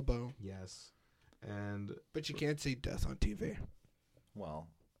 by elbow. Yes. And But you can't see death on TV. Well,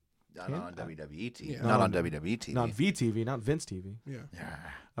 not Yeah. on WWE TV. Yeah. Not No, on no. WWE TV. not VTV, not Vince TV. Yeah. Yeah.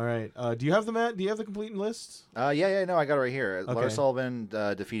 All right. Do you have the complete list? Yeah, no, I got it right here. Okay. Lars Sullivan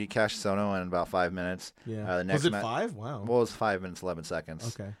defeated Cassius Ono in about 5 minutes. Yeah. The next was it ma- 5? Wow. Well, it was 5 minutes, 11 seconds.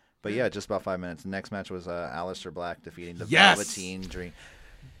 Okay. But yeah, just about 5 minutes. The next match was Aleister Black defeating the Yes! Velveteen Dream.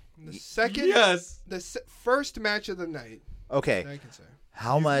 The second, Yes. first match of the night, Okay, I can say.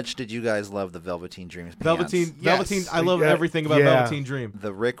 how much did you guys love the Velveteen Dreams pants? Velveteen. Yes. I love Yeah, everything about yeah. Velveteen Dream.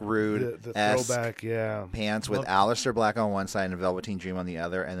 The Rick Rude The esque throwback, yeah. pants with Love- Aleister Black on one side and Velveteen Dream on the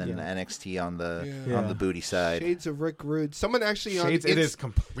other, and then Yeah. the NXT on the Yeah. on the booty side. Shades of Rick Rude. Someone actually Shades. on It is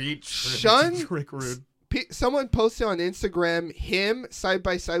complete. Shun- Rick Rude. someone posted on Instagram him side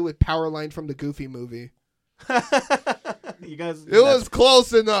by side with Powerline from the Goofy movie. You guys. It was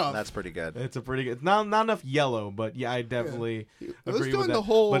close enough. That's pretty good. It's a pretty good. Not enough yellow, but yeah, I definitely It was agree doing with that. the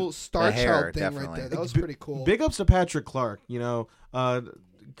whole But Star the hair, Child thing right definitely. there. That was B- pretty cool. Big ups to Patrick Clark.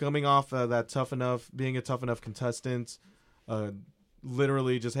 Coming off that being a tough enough contestant,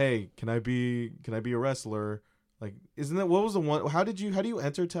 literally just hey, can I be a wrestler? Like, isn't that what was the one? How did you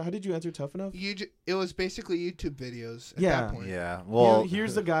enter Tough Enough? It was basically YouTube videos at Yeah. that point. Yeah. Well,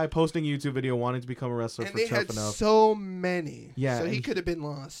 Here's the guy posting a YouTube video wanting to become a wrestler And for they Tough had Enough, so many. Yeah, So he and could have been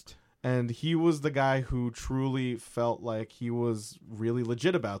lost. and he was the guy who truly felt like he was really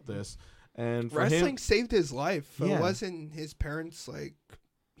legit about this. And for Wrestling him, saved his life. Yeah. It wasn't his parents like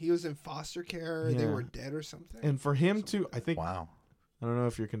he was in foster care. They Yeah. were dead or something. and for him to, I think, wow. I don't know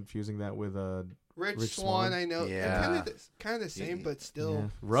if you're confusing that with Rich Rich Swann, Swann. I know. Yeah. Kind of the same, but still Yeah.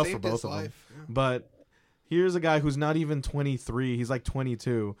 Rough for saved both his of them. life. Yeah. but Here's a guy who's not even 23. He's like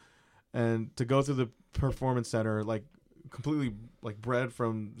 22. And to go through the performance center, like completely like bred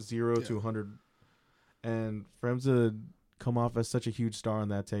from 0 to 100. And for him to come off as such a huge star on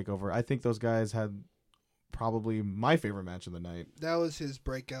that takeover, I think those guys had probably my favorite match of the night. That was his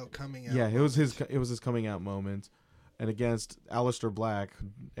breakout coming out. Yeah, it was his coming out moment. And against Aleister Black,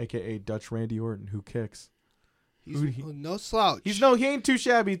 a.k.a. Dutch Randy Orton, who kicks. He's no slouch. He ain't too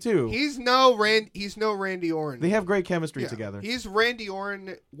shabby, too. He's no Randy Orton. They have great chemistry together. He's Randy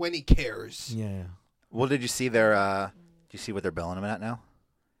Orton when he cares. Yeah. Well, did you see their? Do you see what they're billing him at now?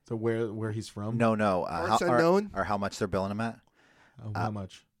 So where he's from? No. Parts unknown? Or how much they're billing him at? How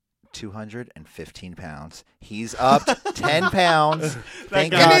much? 215 pounds. He's up 10 pounds.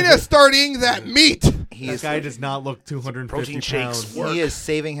 Thank You God. need to start eating that meat. That guy does not look 250 Protein shakes. pounds. He is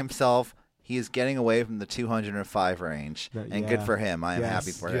saving himself. He is getting away from the 205 range, and good for him. I am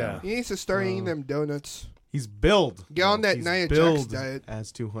happy for him. He needs to start eating them donuts. He's billed. Get on that He's Nia Jax billed diet.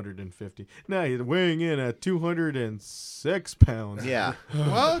 as 250. Now he's weighing in at 206 pounds. Yeah.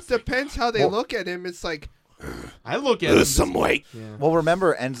 Well, it depends how they look at him. It's like, I look at him. some weight. Yeah. Well, remember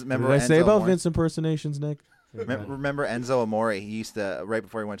What did I Enzo say about Amore? Vince impersonations, Nick? Remember Enzo Amore? He used to, right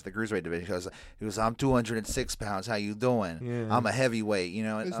before he went to the cruiserweight division, he goes, I'm 206 pounds. How you doing? Yeah. I'm a heavyweight. You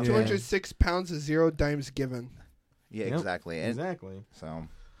know. it's and- 206 pounds of 0 dimes given. Yeah, Yep, exactly. And Exactly. so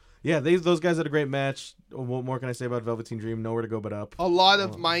Yeah, those guys had a great match. What more can I say about Velveteen Dream? Nowhere to go but up. A lot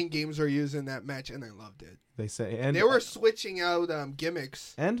of mind games are used in that match, and I loved it. They say. And They were switching out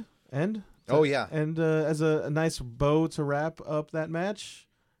gimmicks. And Oh, yeah. And as a nice bow to wrap up that match,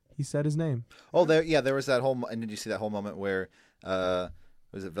 he said his name. there was that whole. And did you see that whole moment where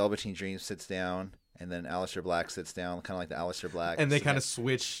was it Velveteen Dream sits down and then Aleister Black sits down, kind of like the Aleister Black, And they kind of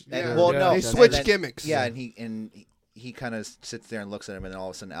switch. And, Yeah. well, Yeah. no, They and switch then- gimmicks. Yeah, and he kind of sits there and looks at him, and then all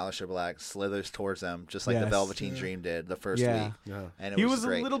of a sudden Aleister Black slithers towards them, just like the Yes. Velveteen Dream did the first Yeah. week. Yeah. And it He was was a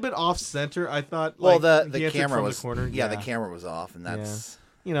great. little bit off center. I thought. Well, like, the he entered camera from was the corner. the camera was off, and that's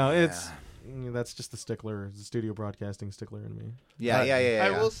It's that's just the stickler, the studio broadcasting stickler in me. yeah.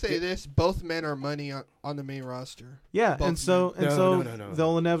 I will say this: both men are money on the main roster. Yeah, Both and so men. No.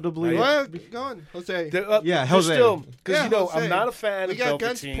 they'll inevitably. Not Well, go on, Jose. Yeah, Jose. Jose. Because Yeah, I'm Jose. not a fan We of got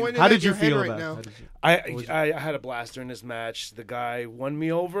guns Velveteen. pointed How at did you your head feel right about? now. How did you- I had a blaster in this match. The guy won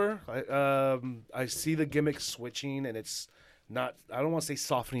me over. I see the gimmick switching, and it's not. I don't want to say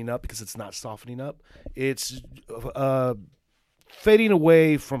softening up because it's not softening up. It's fading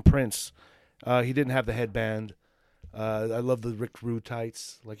away from Prince. He didn't have the headband. I love the Rick Rude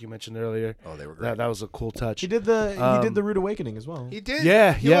tights, like you mentioned earlier. Oh, they were great. That was a cool touch. He did the Rude Awakening as well, He did.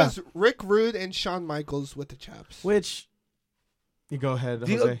 Yeah, he yeah. was Rick Rude and Shawn Michaels with the chaps. which you go ahead,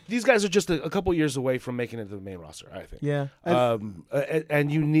 Jose. These guys are just a couple years away from making it to the main roster, I think. Yeah,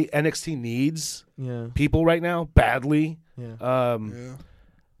 And you need NXT needs yeah, people right now badly. yeah. Yeah.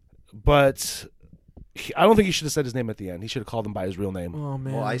 But I don't think he should have said his name at the end. He should have called him by his real name. Oh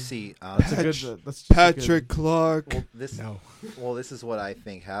man, Well, I see. That's a good. That's just Patrick Clark. This is what I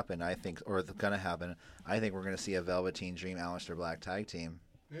think happened. I think, or it's gonna happen. I think we're gonna see a Velveteen Dream Aleister Black tag team.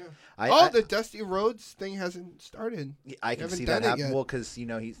 Yeah. The Dusty Rhodes thing hasn't started. I can haven't see done that it happen. yet. Well, because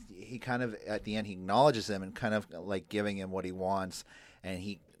he kind of at the end he acknowledges him and kind of like giving him what he wants, and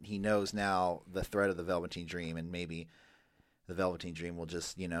he knows now the threat of the Velveteen Dream, and maybe the Velveteen Dream will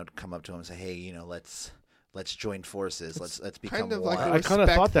just come up to him and say, hey, let's join forces. Let's become kind of one. like a I kind of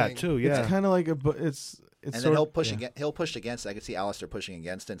respect thought that thing. too. Yeah. It's kind of like it's And sort then he'll of- push yeah. against. He'll push against. I could see Aleister pushing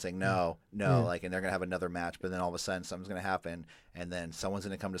against it and saying no, Yeah. like, and they're gonna have another match. But then all of a sudden, something's gonna happen, and then someone's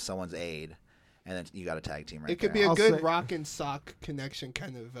gonna come to someone's aid, and then you got a tag team right It could there. be a I'll good say- rock and sock connection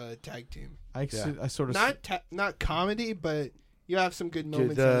kind of tag team. I sort of Not comedy, but you have some good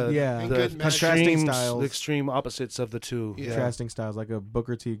moments. the- in it yeah. and the good matches. contrasting extreme, styles. the extreme opposites of the two. Yeah. contrasting styles, like a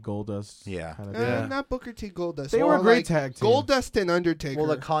Booker T Goldust. Yeah. kind of Yeah. Not Booker T. Goldust. They more were a great like tag team. Goldust and Undertaker. Well,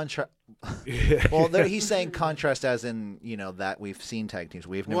 the contrast. Well, he's saying contrast as in that we've seen tag teams.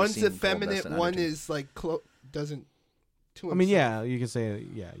 We've never one's seen effeminate, Goldust and one Undertaker. is like doesn't. To I mean, himself. yeah, you can say,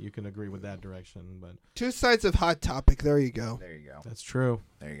 you can agree with that direction, but Two sides of Hot Topic. There you go. There you go. that's true.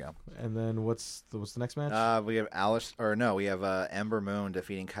 There you go. And then what's the next match? We have we have Ember Moon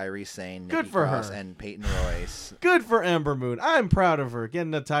defeating Kairi Sane, Good Nikki for Cross, her. and Peyton Royce. Good for Ember Moon. I'm proud of her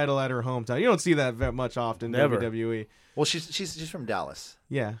getting a title at her hometown. You don't see that very much often in Never. WWE. Well, she's from Dallas.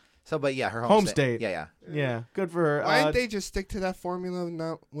 Yeah, So, but yeah, her Home state. state. Yeah. yeah. Good for her. Why didn't they just stick to that formula of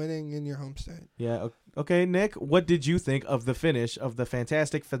not winning in your home state? Yeah. Okay, Nick. What did you think of the finish of the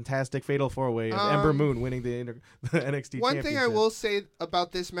fantastic Fatal 4-Way of Ember Moon winning the NXT One championship? thing I will say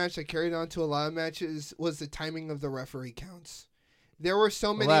about this match that carried on to a lot of matches was the timing of the referee counts. there were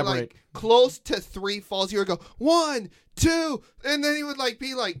so many Elaborate. like close to 3 falls. You would go 1, 2, and then he would like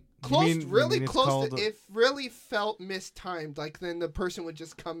be like close, mean really it's close. called It really felt mistimed. Like then the person would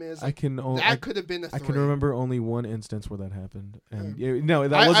just come in. As, I like, can only. that could have been a 3. I can remember only one instance where that happened, and Yeah. no,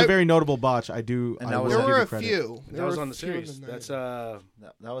 that was a very notable botch. I do. And I that will was- There give were you a credit. few. There That was were on the a few in series. night. That's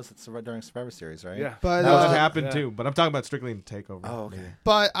That was during Survivor Series, right? yeah. But That was happened yeah. too, but I'm talking about strictly in Takeover. Oh, okay.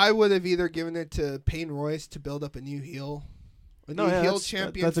 But I would have either given it to Peyton Royce to build up a new heel. A No, new yeah, heel that's-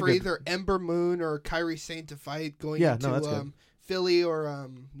 champion that's a for good- either Ember Moon or Kairi Sane to fight going Yeah, into no, that's good. Philly or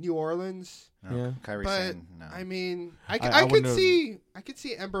New Orleans. No, Yeah. Kairi But Sane, no. I mean, I I could wouldn't have-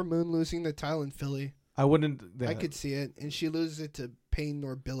 see Ember Moon losing the title in Philly. I wouldn't. I could see it, and she loses it to Payne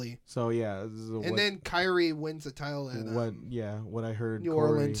or Billy, So yeah, this is and then Kairi wins the title at what I heard. New Corey,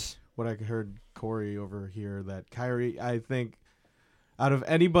 Orleans. What I heard Corey over here that Kyrie, I think, out of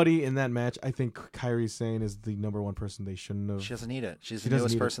anybody in that match, I think Kairi Sane is the number one person they shouldn't have. She doesn't need it. She's She the doesn't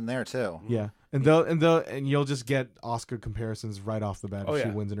newest need it. person there too. Yeah, and you'll just get Oscar comparisons right off the bat Oh, if she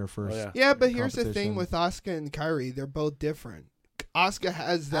yeah. wins in her first. yeah. Yeah, but here's the thing competition. with Asuka and Kairi, they're both different. Asuka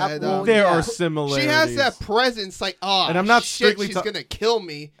has that. well, There yeah. are similarities. She has that presence, like, oh, And I'm not shit, strictly she's ta- gonna kill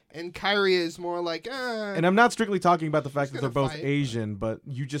me. And Kairi is more like, And I'm not strictly talking about the fact She's that they're gonna both fight. Asian, but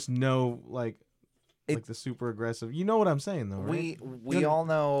you just know like the super aggressive. You know what I'm saying though, right? We all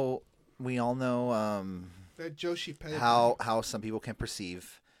know that Joshi Pettit. how some people can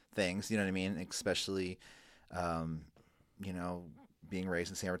perceive things. You know what I mean? Especially, you know, being raised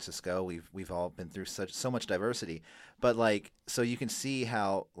in San Francisco, we've all been through so much diversity. But like, so you can see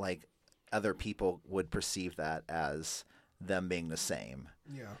how like other people would perceive that as them being the same.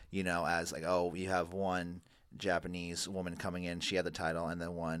 Yeah. You know, as like, oh, you have one Japanese woman coming in, she had the title, and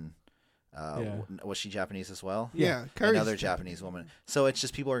then one. Was she Japanese as well? Yeah. Kairi's Another Japanese woman. So it's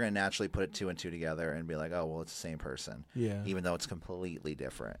just people are going to naturally put 2 and 2 together and be like, oh, well, it's the same person. Yeah. Even though it's completely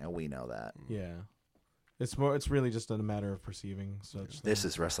different, and we know that. Yeah. It's really just a matter of perceiving such. This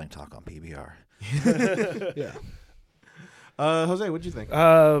is Wrestling Talk on PBR. Yeah. Jose, what'd you think?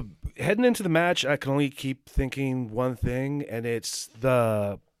 Heading into the match, I can only keep thinking one thing, and it's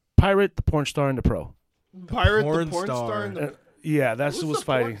the pirate, the porn star, and the pro. Pirate porn the porn star. star and the Yeah, that's Who's who was the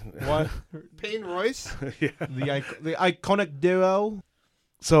porn- fighting. What Payne Royce. the iconic duo?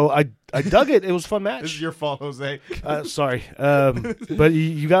 So I dug it. It was a fun match. This is your fault, Jose. Sorry, but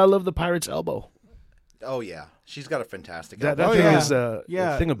you gotta love the pirate's elbow. Oh, yeah. She's got a fantastic That elbow. thing yeah. is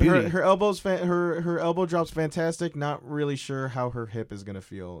a thing of beauty. Her elbows, her elbow drops fantastic. Not really sure how her hip is gonna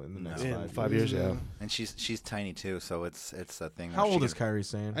feel in the next In 5 5 years, years. yeah. And she's tiny, too, so it's a thing. How where old she is can- Kairi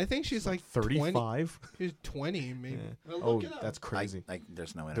Sane? I think she's like 35. She's 20, maybe. Yeah. Well, Oh, look it up. that's crazy.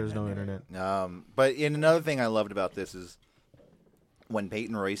 There's no internet. There's no here. internet. But another thing I loved about this is when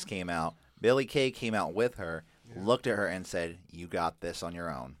Peyton Royce came out, Billy Kay came out with her, looked at her and said, "You got this on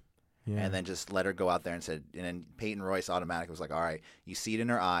your own." Yeah. And then just let her go out there and said, and then Peyton Royce automatically was like, all right, you see it in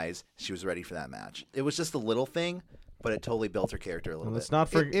her eyes. She was ready for that match. It was just a little thing, but it totally built her character a little Well, let's bit. not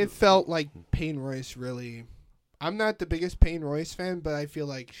forget. It felt like Payne Royce really. I'm not the biggest Payne Royce fan, but I feel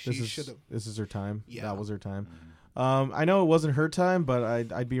like she should have. This is her time. Yeah. That was her time. Mm-hmm. I know it wasn't her time,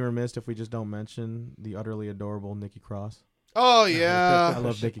 but I'd be remiss if we just don't mention the utterly adorable Nikki Cross. Oh yeah. I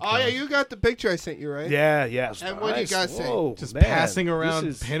love Nikki Oh Cross. yeah, you got the picture I sent you, right? Yeah, yeah. And what do you guys say? Whoa, Just man, passing around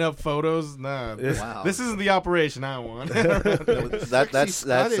this is- pin-up photos. Nah, Wow. this isn't the operation I want. That's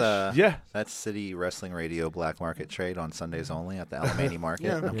Scottish. Yeah, that's City Wrestling Radio Black Market Trade on Sundays only at the Alamany Market.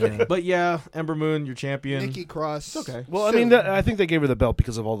 Yeah. No, Yeah. But yeah, Ember Moon, your champion. Nikki Cross. It's okay. well, I Soon. mean, I think they gave her the belt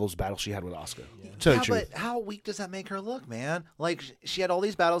because of all those battles she had with Asuka. To tell you Yeah, the truth. but how weak does that make her look, man? Like she had all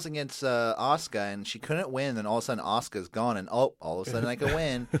these battles against Asuka, and she couldn't win. And all of a sudden, Asuka's gone, and all of a sudden, I can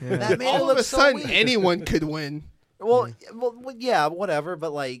win. That made her All look of a so sudden, weak. anyone could win. Well, yeah, whatever.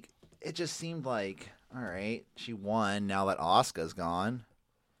 But like, it just seemed like, all right, she won. Now that Asuka's gone,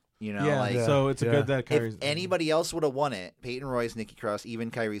 you know, yeah, like so it's Yeah. good that if Kairi's. anybody else would have won it, Peyton Royce, Nikki Cross,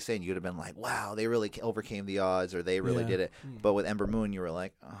 even Kairi Sane, you'd have been like, wow, they really overcame the odds, or they really Yeah. did it. But with Ember Moon, you were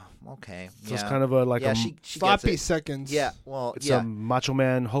like, oh, okay, So it's yeah. kind of a like yeah, a she gets Sloppy it. seconds. Yeah, well, it's yeah. a Macho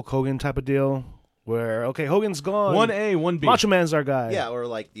Man Hulk Hogan type of deal where okay, Hogan's gone. 1A, 1B. Macho Man's our guy. Yeah, or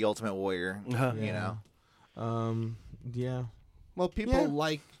like the Ultimate Warrior, Uh-huh. you know. Yeah. Well, people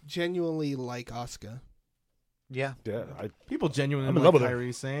Yeah. genuinely like Asuka. Yeah. yeah. People genuinely I'm in like love with her.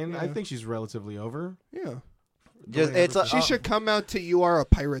 Kairi Sane. I Yeah. think she's relatively over. Yeah. Just, it's a, She should come out to "You Are a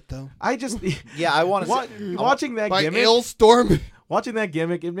Pirate" though. I just yeah, I want wa- to watching that By gimmick. Ailstorm. Watching that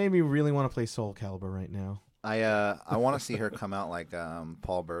gimmick, it made me really want to play Soul Calibur right now. I want to see her come out like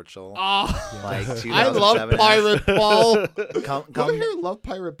Paul Burchill. Oh, Like I love 2007. Pirate Paul. Come, Go come, here, love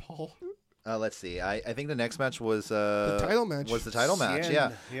Pirate Paul. Let's see. I think the next match was The title match. Was the title match?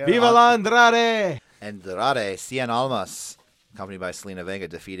 Cien. Yeah. Viva la Andrade! Andrade Cien Almas, accompanied by Selena Vega,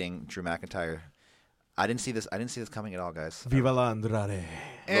 defeating Drew McIntyre. I didn't see this coming at all, guys. Viva la Andrade.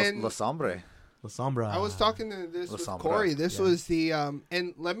 And Los Hombre. La Sombra. I was talking to this La with Sombra. Corey. This Yeah. was the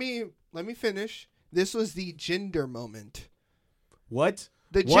and let me finish. This was the gender moment. What?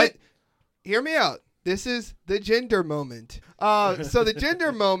 The What? Hear me out. This is the gender moment. So the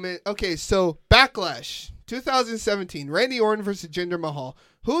gender moment. Okay, so Backlash 2017, Randy Orton versus Jinder Mahal.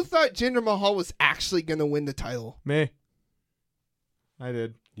 Who thought Jinder Mahal was actually going to win the title? Me. I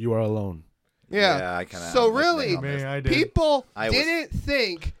did. You are alone. Yeah. I kind of. So really, Me, I did. people I was- didn't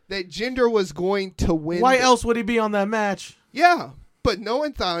think that Jinder was going to win. Why else would he be on that match? Yeah, but no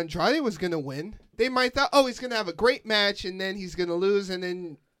one thought Andrade was going to win. They might thought, oh, he's going to have a great match, and then he's going to lose, and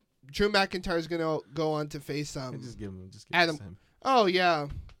then Drew McIntyre is going to go on to face Just give him. Adam. this to him. Oh yeah.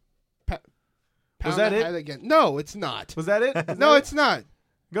 Was that the it? head again? No, it's not. Was that it? Is No, that it's not. it?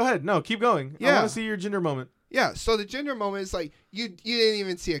 Go ahead. No, keep going. I Yeah. want to see your gender moment. Yeah. So the gender moment is like you didn't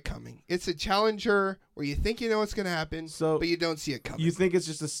even see it coming. It's a challenger where you think you know what's going to happen, So but you don't see it coming. you think it's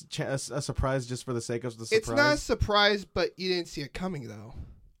just a surprise just for the sake of the surprise? It's not a surprise, but you didn't see it coming though.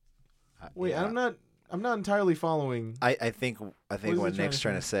 Wait, Yeah. I'm not entirely following. I think is what he trying Nick's to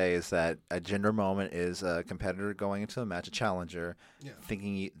trying to say is that a gender moment is a competitor going into a match, a challenger, Yeah.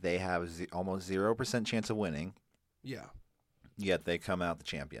 thinking they have almost 0% chance of winning, Yeah. yet they come out the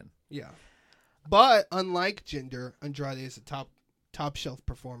champion. Yeah. But unlike Jinder, Andrade is a top shelf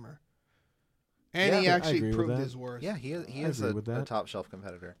performer. And he Yeah, I actually agree with proved that. his worth. Yeah, he I is agree with a that. top shelf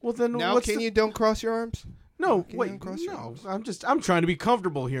competitor. Well, then Now what's can the- you don't cross your arms? No, Can you wait, uncross your no. arms? I'm trying to be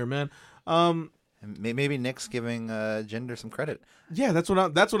comfortable here, man. And maybe Nick's giving Jinder some credit. Yeah, that's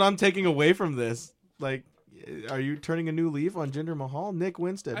what I'm taking away from this. Like, are you turning a new leaf on Jinder Mahal? Nick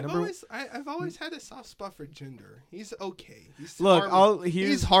Winstead. I've always had a soft spot for Jinder. He's okay. He's Look, harmless. here's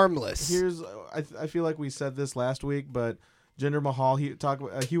He's harmless. here's I feel like we said this last week, but Jinder Mahal,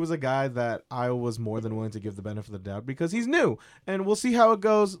 he was a guy that I was more than willing to give the benefit of the doubt because he's new, and we'll see how it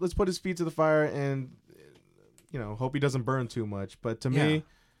goes. Let's put his feet to the fire and hope he doesn't burn too much. But to me,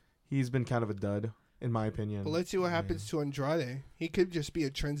 he's been kind of a dud in my opinion. But let's see what happens to Andrade. He could just be a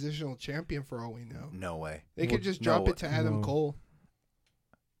transitional champion for all we know. No way. They could just no drop it to Adam no. Cole.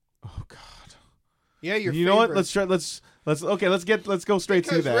 Oh God. Yeah, your You know what? favorite. Let's go straight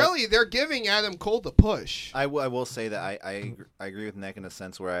Because to that. really, they're giving Adam Cole the push. I will say that I agree with Nick in a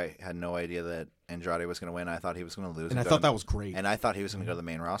sense where I had no idea that Andrade was going to win. I thought he was going to lose. And I go thought to- that was great. And I thought he was going to go to the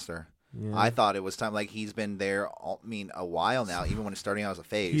main roster. Yeah. I thought it was time. Like he's been there. A while now. Even when he's starting out as a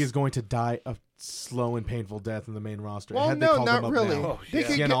face. He is going to die a slow and painful death in the main roster. Well, Had they no, called not him up really. now. Oh, They yeah.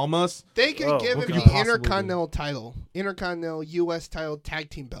 could Cien get- Almas. They could Oh, give what him could you the possibly Intercontinental title, Intercontinental U.S. title tag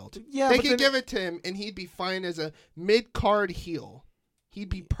team belt. Yeah, they but could then give it to him, and he'd be fine as a mid-card heel. He'd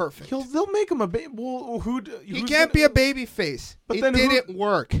be perfect. they'll make him a baby. Well, He can't be a baby face. But It then who- didn't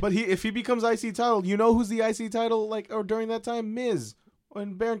work. But if he becomes IC title, you know who's the IC title or during that time? Miz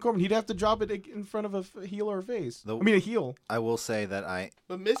and Baron Corbin. He'd have to drop it in front of a heel or a face. I mean a heel. I will say that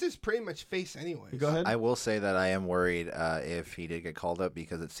But Miz is pretty much face anyway. Go ahead. I will say that I am worried if he did get called up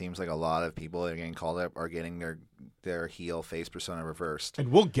because it seems like a lot of people that are getting called up are getting their heel face persona reversed.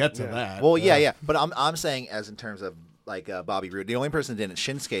 And we'll get to Yeah. that. Well, yeah, but I'm saying as in terms of like Bobby Roode, the only person that didn't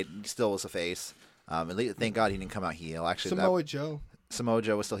Shinsuke still was a face. At least, thank God he didn't come out heel. Actually, Samoa Joe. Samoa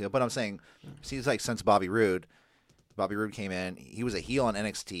Joe was still heel, but I'm saying seems like since Bobby Roode came in, he was a heel on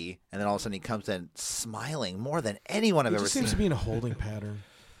NXT, and then all of a sudden he comes in smiling more than anyone I've He ever just seen. seems to be in a holding pattern.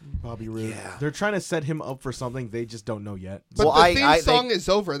 Bobby Roode. Yeah. They're trying to set him up for something they just don't know yet. But Well, the theme they- song is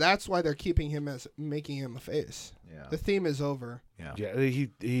over. That's why they're making him a face. Yeah. The theme is over. Yeah, he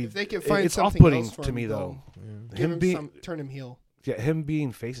If they can find it's something off-putting else for to him, me they'll though. give Him him being turn him heel. him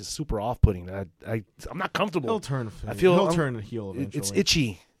being face is super off-putting. I'm not comfortable. He'll turn. I feel he'll I'm- turn heel eventually. It's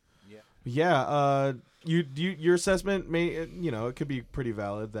itchy. Yeah. Your assessment may it could be pretty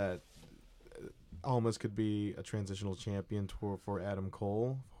valid that Almas could be a transitional champion for Adam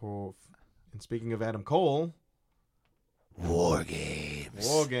Cole. And speaking of Adam Cole, War Games.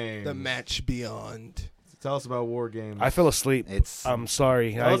 War Games. The match beyond. Tell us about War Games. I fell asleep. It's I'm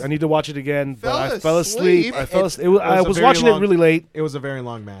sorry. Fellas- I need to watch it again, but I Fell fell asleep. asleep? I fell It's- asleep. I was a was very watching long- it really late. It was a very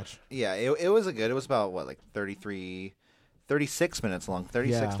long match. yeah, it was a good. It was about what, like 36 minutes long,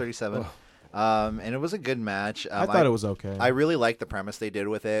 36, Yeah. 37. And it was a good match. I thought it was okay. I really liked the premise they did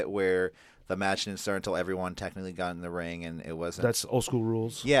with it, where the match didn't start until everyone technically got in the ring, and it wasn't. That's old school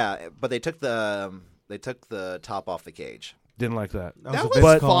rules. Yeah, but they took the top off the cage. Didn't like that. That a was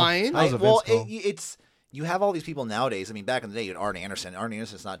Vince call. fine. That was a well, Vince call. it's you have all these people nowadays. I mean, back in the day, you had Arn Anderson. Arn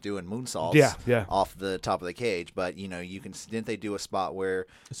Anderson's not doing moonsaults Yeah. off the top of the cage, but didn't they do a spot where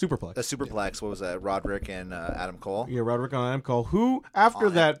A superplex. a superplex? What was that? Roderick and Adam Cole. Yeah, Roderick on Adam Cole. Who after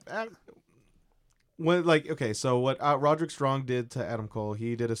that? So what Roderick Strong did to Adam Cole,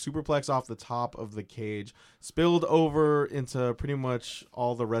 he did a superplex off the top of the cage, spilled over into pretty much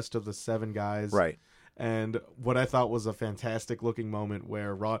all the rest of the 7 guys. Right. And what I thought was a fantastic looking moment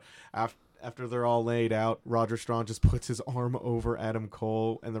where after they're all laid out, Roderick Strong just puts his arm over Adam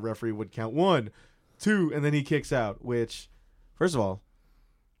Cole, and the referee would count 1, 2, and then he kicks out. Which, first of all,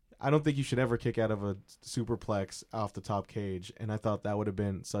 I don't think you should ever kick out of a superplex off the top cage, and I thought that would have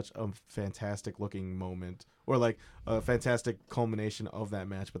been such a fantastic looking moment, or like a fantastic culmination of that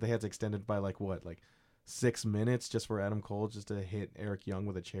match. But they had to extend it by 6 minutes just for Adam Cole just to hit Eric Young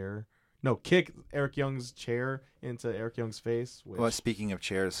with a chair. No, kick Eric Young's chair into Eric Young's face. Which... Well, speaking of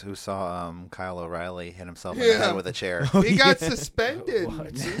chairs, who saw Kyle O'Reilly hit himself in the head with a chair? He got suspended for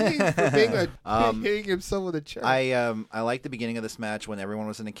being hitting himself with a chair. I liked the beginning of this match when everyone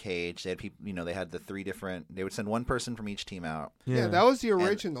was in a cage. They had people, they had the 3 different. They would send one person from each team out. Yeah, that was the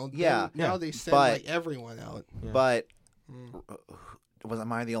original. And, now they send everyone out. Yeah. But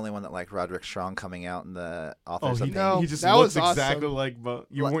am I the only one that liked Roderick Strong coming out in the Authors of Pain? No. he just that looks was awesome. exactly like.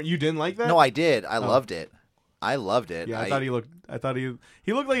 You didn't like that? No, I did. I loved it. I loved it. Yeah, I thought he looked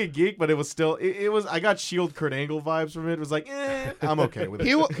like a geek, but it was still it was. I got Shield Kurt Angle vibes from it. It was like, I'm okay with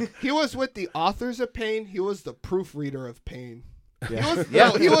it. He was with the Authors of Pain. He was the proofreader of Pain.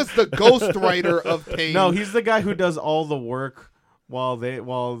 Yeah. He was the ghostwriter of Pain. No, he's the guy who does all the work while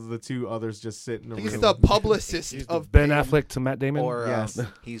the 2 others just sit in a He's room. the publicist of Ben Pain. Affleck to Matt Damon. Or Yes.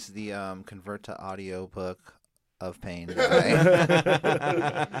 he's the convert to audio book of Pain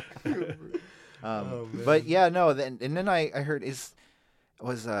guy. But yeah, no. Then I heard is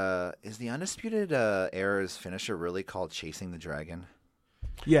the Undisputed Era's finisher really called Chasing the Dragon?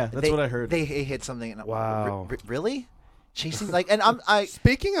 Yeah, that's what I heard. They hit something. And Wow. Really? Chasing and I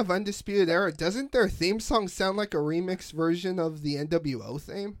Speaking of Undisputed Era, doesn't their theme song sound like a remix version of the NWO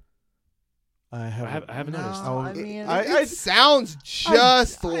theme? I haven't noticed. Oh, I mean, It sounds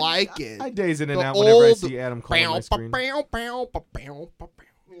just like it. I daze in and The out whenever I old see Adam Cole on my screen. Yeah,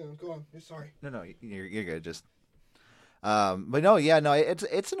 go on. You're sorry. No, you're good. Just, but no, yeah, no,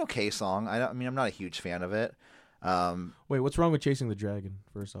 it's an okay song. I mean, I'm not a huge fan of it. Wait, what's wrong with Chasing the Dragon?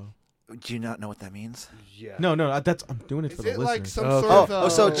 First off, Do you not know what that means? Yeah. no, that's I'm doing it Is for the it listeners. like some Oh, sort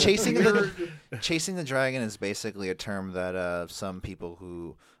of so chasing weird... Chasing the Dragon is basically a term that some people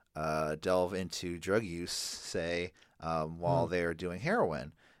who delve into drug use say while they're doing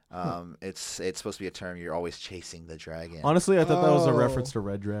heroin. It's supposed to be a term. You're always chasing the dragon. Honestly, I thought that was a Oh. reference to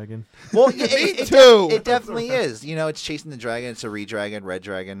Red Dragon. Well, Me too. It definitely is. It's chasing the dragon. It's a re-dragon, red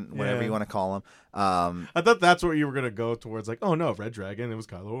dragon, whatever Yeah. you want to call him. I thought that's what you were gonna go towards. Like, oh no, Red Dragon. It was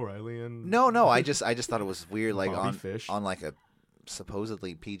Kyle O'Reilly and No, I just thought it was weird, like Bobby Fish. on like a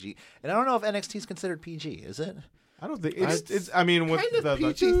supposedly PG. And I don't know if NXT is considered PG. Is it? I don't think it's. I mean, with kind of the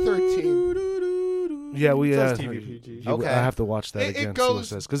PG-13. Yeah, we It's TV PG. Okay. I have to watch that It again. goes See what it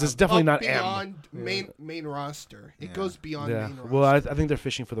says because it's definitely not M. beyond main roster. It goes beyond Yeah. main roster. Well, I think they're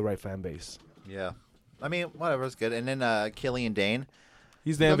fishing for the right fan base. Yeah. I mean, whatever. It's good. And then Killian Dane.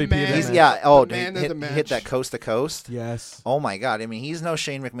 He's the The MVP. man- of that He's match. yeah. Oh, The man of hit, the hit that match. coast to coast. Yes. Oh my God! I mean, he's no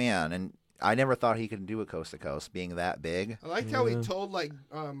Shane McMahon, and I never thought he could do a coast to coast, being that big. I liked how he told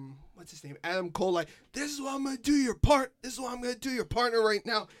what's his name, Adam Cole, like, this is what I'm gonna do your part. This is what I'm gonna do your partner right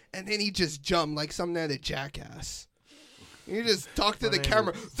now, and then he just jumped like something out of Jackass. He just talked to the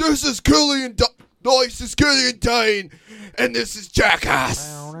camera. This is Killian. No, this is Killian Dane, and this is Jackass.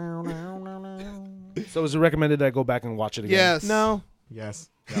 So is it recommended that I go back and watch it again? Yes. No. Yes.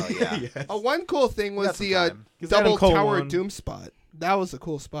 Oh yeah. Yes. One cool thing was got some the time. 'Cause double Adam Cole Tower won. Doom spot. That was a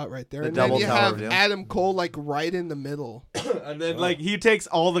cool spot right there. The And then double you Tower have of Doom. Adam Cole like right in the middle. And then like he takes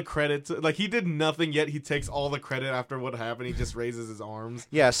all the credit. Like he did nothing yet. He takes all the credit after what happened. He just raises his arms.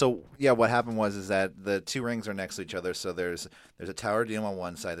 Yeah, so what happened is that the 2 rings are next to each other. So there's a Tower of Doom on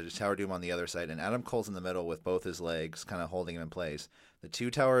one side, there's a Tower of Doom on the other side, and Adam Cole's in the middle with both his legs kind of holding him in place. The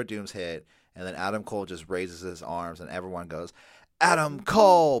 2 Tower of Dooms hit, and then Adam Cole just raises his arms, and everyone goes, "Adam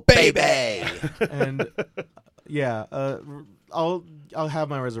Cole, baby!" And yeah, I'll have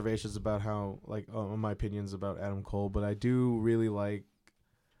my reservations about how my opinions about Adam Cole, but I do really like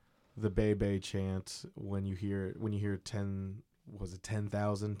the Bay Bay chant when you hear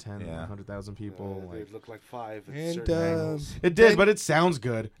 10,000, 100,000 people. They like look like 5 at And certain angles. it did, but it sounds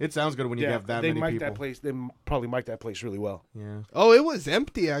good. It sounds good when you have that they many mic'd people. that place. They probably mic'd that place really well. Yeah. Oh, it was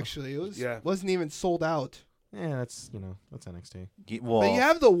empty actually. It Yeah. wasn't even sold out. Yeah, that's NXT. Well, But you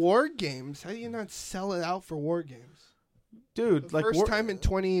have the War Games. How do you not sell it out for War Games? Dude, The like first time in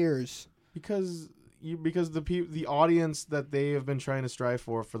 20 years. because the audience that they have been trying to strive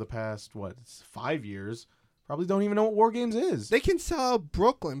for the past 5 years probably don't even know what War Games is. They can sell out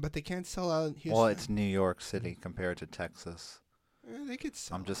Brooklyn, but they can't sell out Houston. well, it's New York City compared to Texas. They could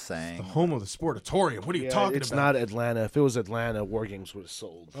sell. I'm just the saying. home of the Sportatorium. What are you talking it's about? not Atlanta. If it was Atlanta, War Games would have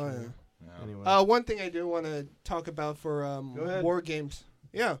sold. Oh, yeah. Anyway. One thing I do want to talk about for Go ahead. War Games,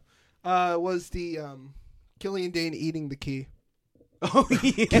 was the Killian Dane eating the key. Oh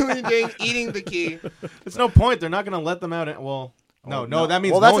yeah. Killian Dane eating the key. There's no point. They're not going to let them out. No. That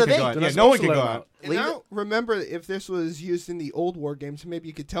means Well, no that's one the can thing. go out. They're Yeah, not no one supposed can to go let 'em out. out. And I don't remember if this was used in the old War Games. Maybe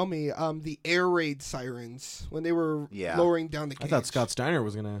you could tell me. The air raid sirens when they were lowering down the I cage. thut Scott Steiner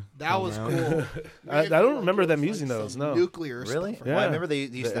was going to. That was cool. I don't remember them using those, no. Nuclear Really? stuff. Well, I Yeah. remember they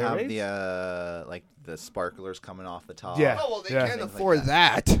used The to air have raids? the the sparklers coming off the top. Yeah. Oh well, they Yeah. can't Things like afford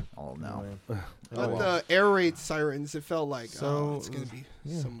that. Oh no. But the air raid sirens, it felt like So, it's gonna be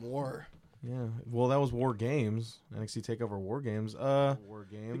yeah. some war. Yeah. Well, that was War Games. NXT Takeover War Games. War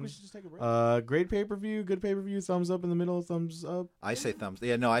Games. I think we should just take a break. Great pay-per-view. Good pay-per-view. Thumbs up in the middle. Thumbs up. I say thumbs.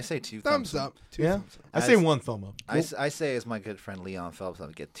 Yeah, no, I say two Thumbs up. Two Yeah. thumbs up. I say one thumb up. I say as my good friend Leon Phelps, I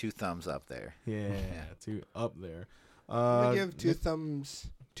would get 2 thumbs up there. Yeah. Two up there. I'm gonna give two thumbs,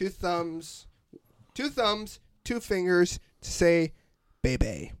 two fingers to say,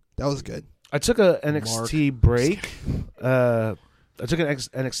 baby. That was good. I took a NXT break. I took an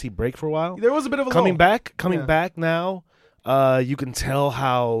NXT break for a while. There was a bit of a Coming lull. back Yeah. now. You can tell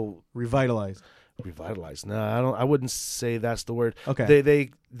how Revitalized. revitalized. No, I wouldn't say that's the word. Okay.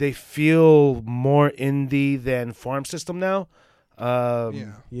 They feel more indie than farm system now.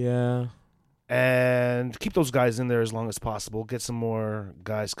 Yeah. And keep those guys in there as long as possible. Get some more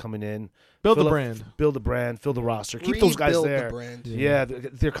guys coming in. Build Fill the up- brand. Build the brand. Fill the roster. Keep those guys Rebuild there. The brand. Yeah,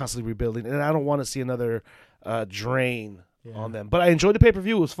 they're constantly rebuilding, and I don't want to see another drain Yeah. on them. But I enjoyed the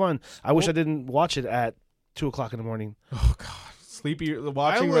pay-per-view. It was fun. I wish I didn't watch it at 2:00 in the morning. Oh God. Sleepy.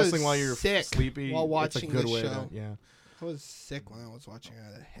 Watching I was wrestling while you're sick sleepy. while it's a watching good the way show. yeah. I was sick when I was watching. I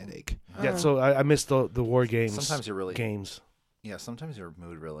had a headache. Yeah, so I missed the War Games. Sometimes you really games. Yeah, sometimes your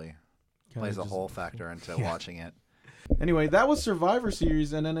mood really Kinda plays a just- whole factor into Yeah. watching it. Anyway, that was Survivor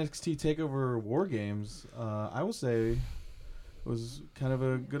Series and NXT Takeover War Games. I will say it was kind of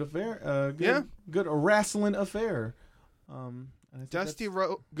a good affair. Good wrestling affair. I think Dusty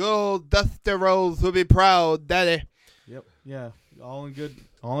that's- Go Dusty Rhodes will be proud, Daddy. Yep. Yeah. All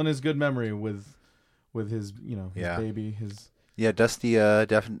in his good memory with his his Yeah. baby, his. Yeah, Dusty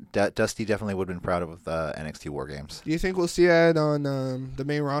Dusty definitely would have been proud of NXT War Games. Do you think we'll see that on the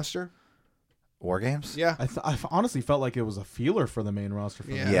main roster? War Games? Yeah. I honestly felt like it was a feeler for the main roster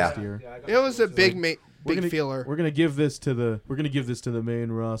for Yeah. next year. It was a big We're gonna- feeler. We're gonna give this to the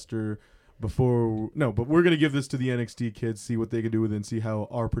main roster but we're gonna give this to the NXT kids, see what they can do with it, and see how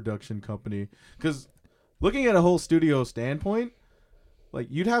our production company. Because looking at a whole studio standpoint, like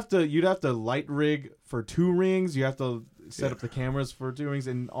you'd have to light rig for 2 rings, you have to set up the cameras for 2 rings,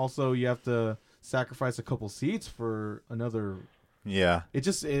 and also you have to sacrifice a couple seats for another. Yeah.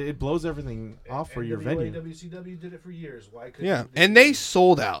 It blows everything off for your venue. WCW did it for years. Why couldn't Yeah, and they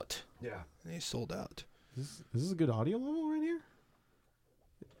sold out. Yeah. They sold out. Is this a good audio level right here?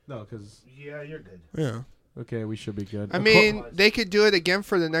 No, because Yeah, you're good. Yeah. okay, we should be good. I mean, they could do it again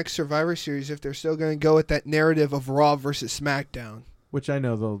for the next Survivor Series if they're still going to go with that narrative of Raw versus SmackDown. which I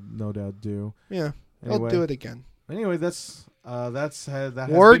know they'll no doubt do. Yeah, Anyway. they'll do it again. Anyway, that has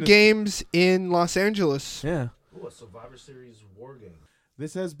War been a- Games in Los Angeles. Yeah. Ooh, a Survivor Series War Game.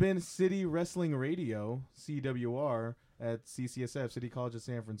 This has been City Wrestling Radio, CWR, at CCSF, City College of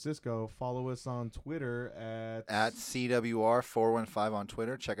San Francisco. Follow us on Twitter At CWR415 on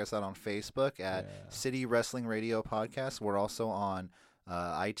Twitter. Check us out on Facebook at Yeah. City Wrestling Radio Podcast. We're also on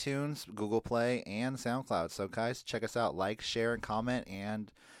iTunes, Google Play, and SoundCloud. So, guys, check us out. Like, share, and comment.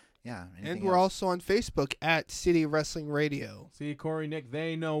 And, yeah. And anything we're else. also on Facebook at City Wrestling Radio. See, Corey, Nick,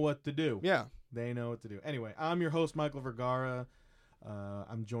 they know what to do. Yeah. They know what to do. Anyway, I'm your host, Michael Vergara.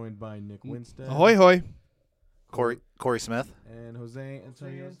 I'm joined by Nick Winstead. Ahoy, hoy. Corey Smith. And Jose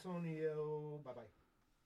Antonio. Antonio. Bye-bye.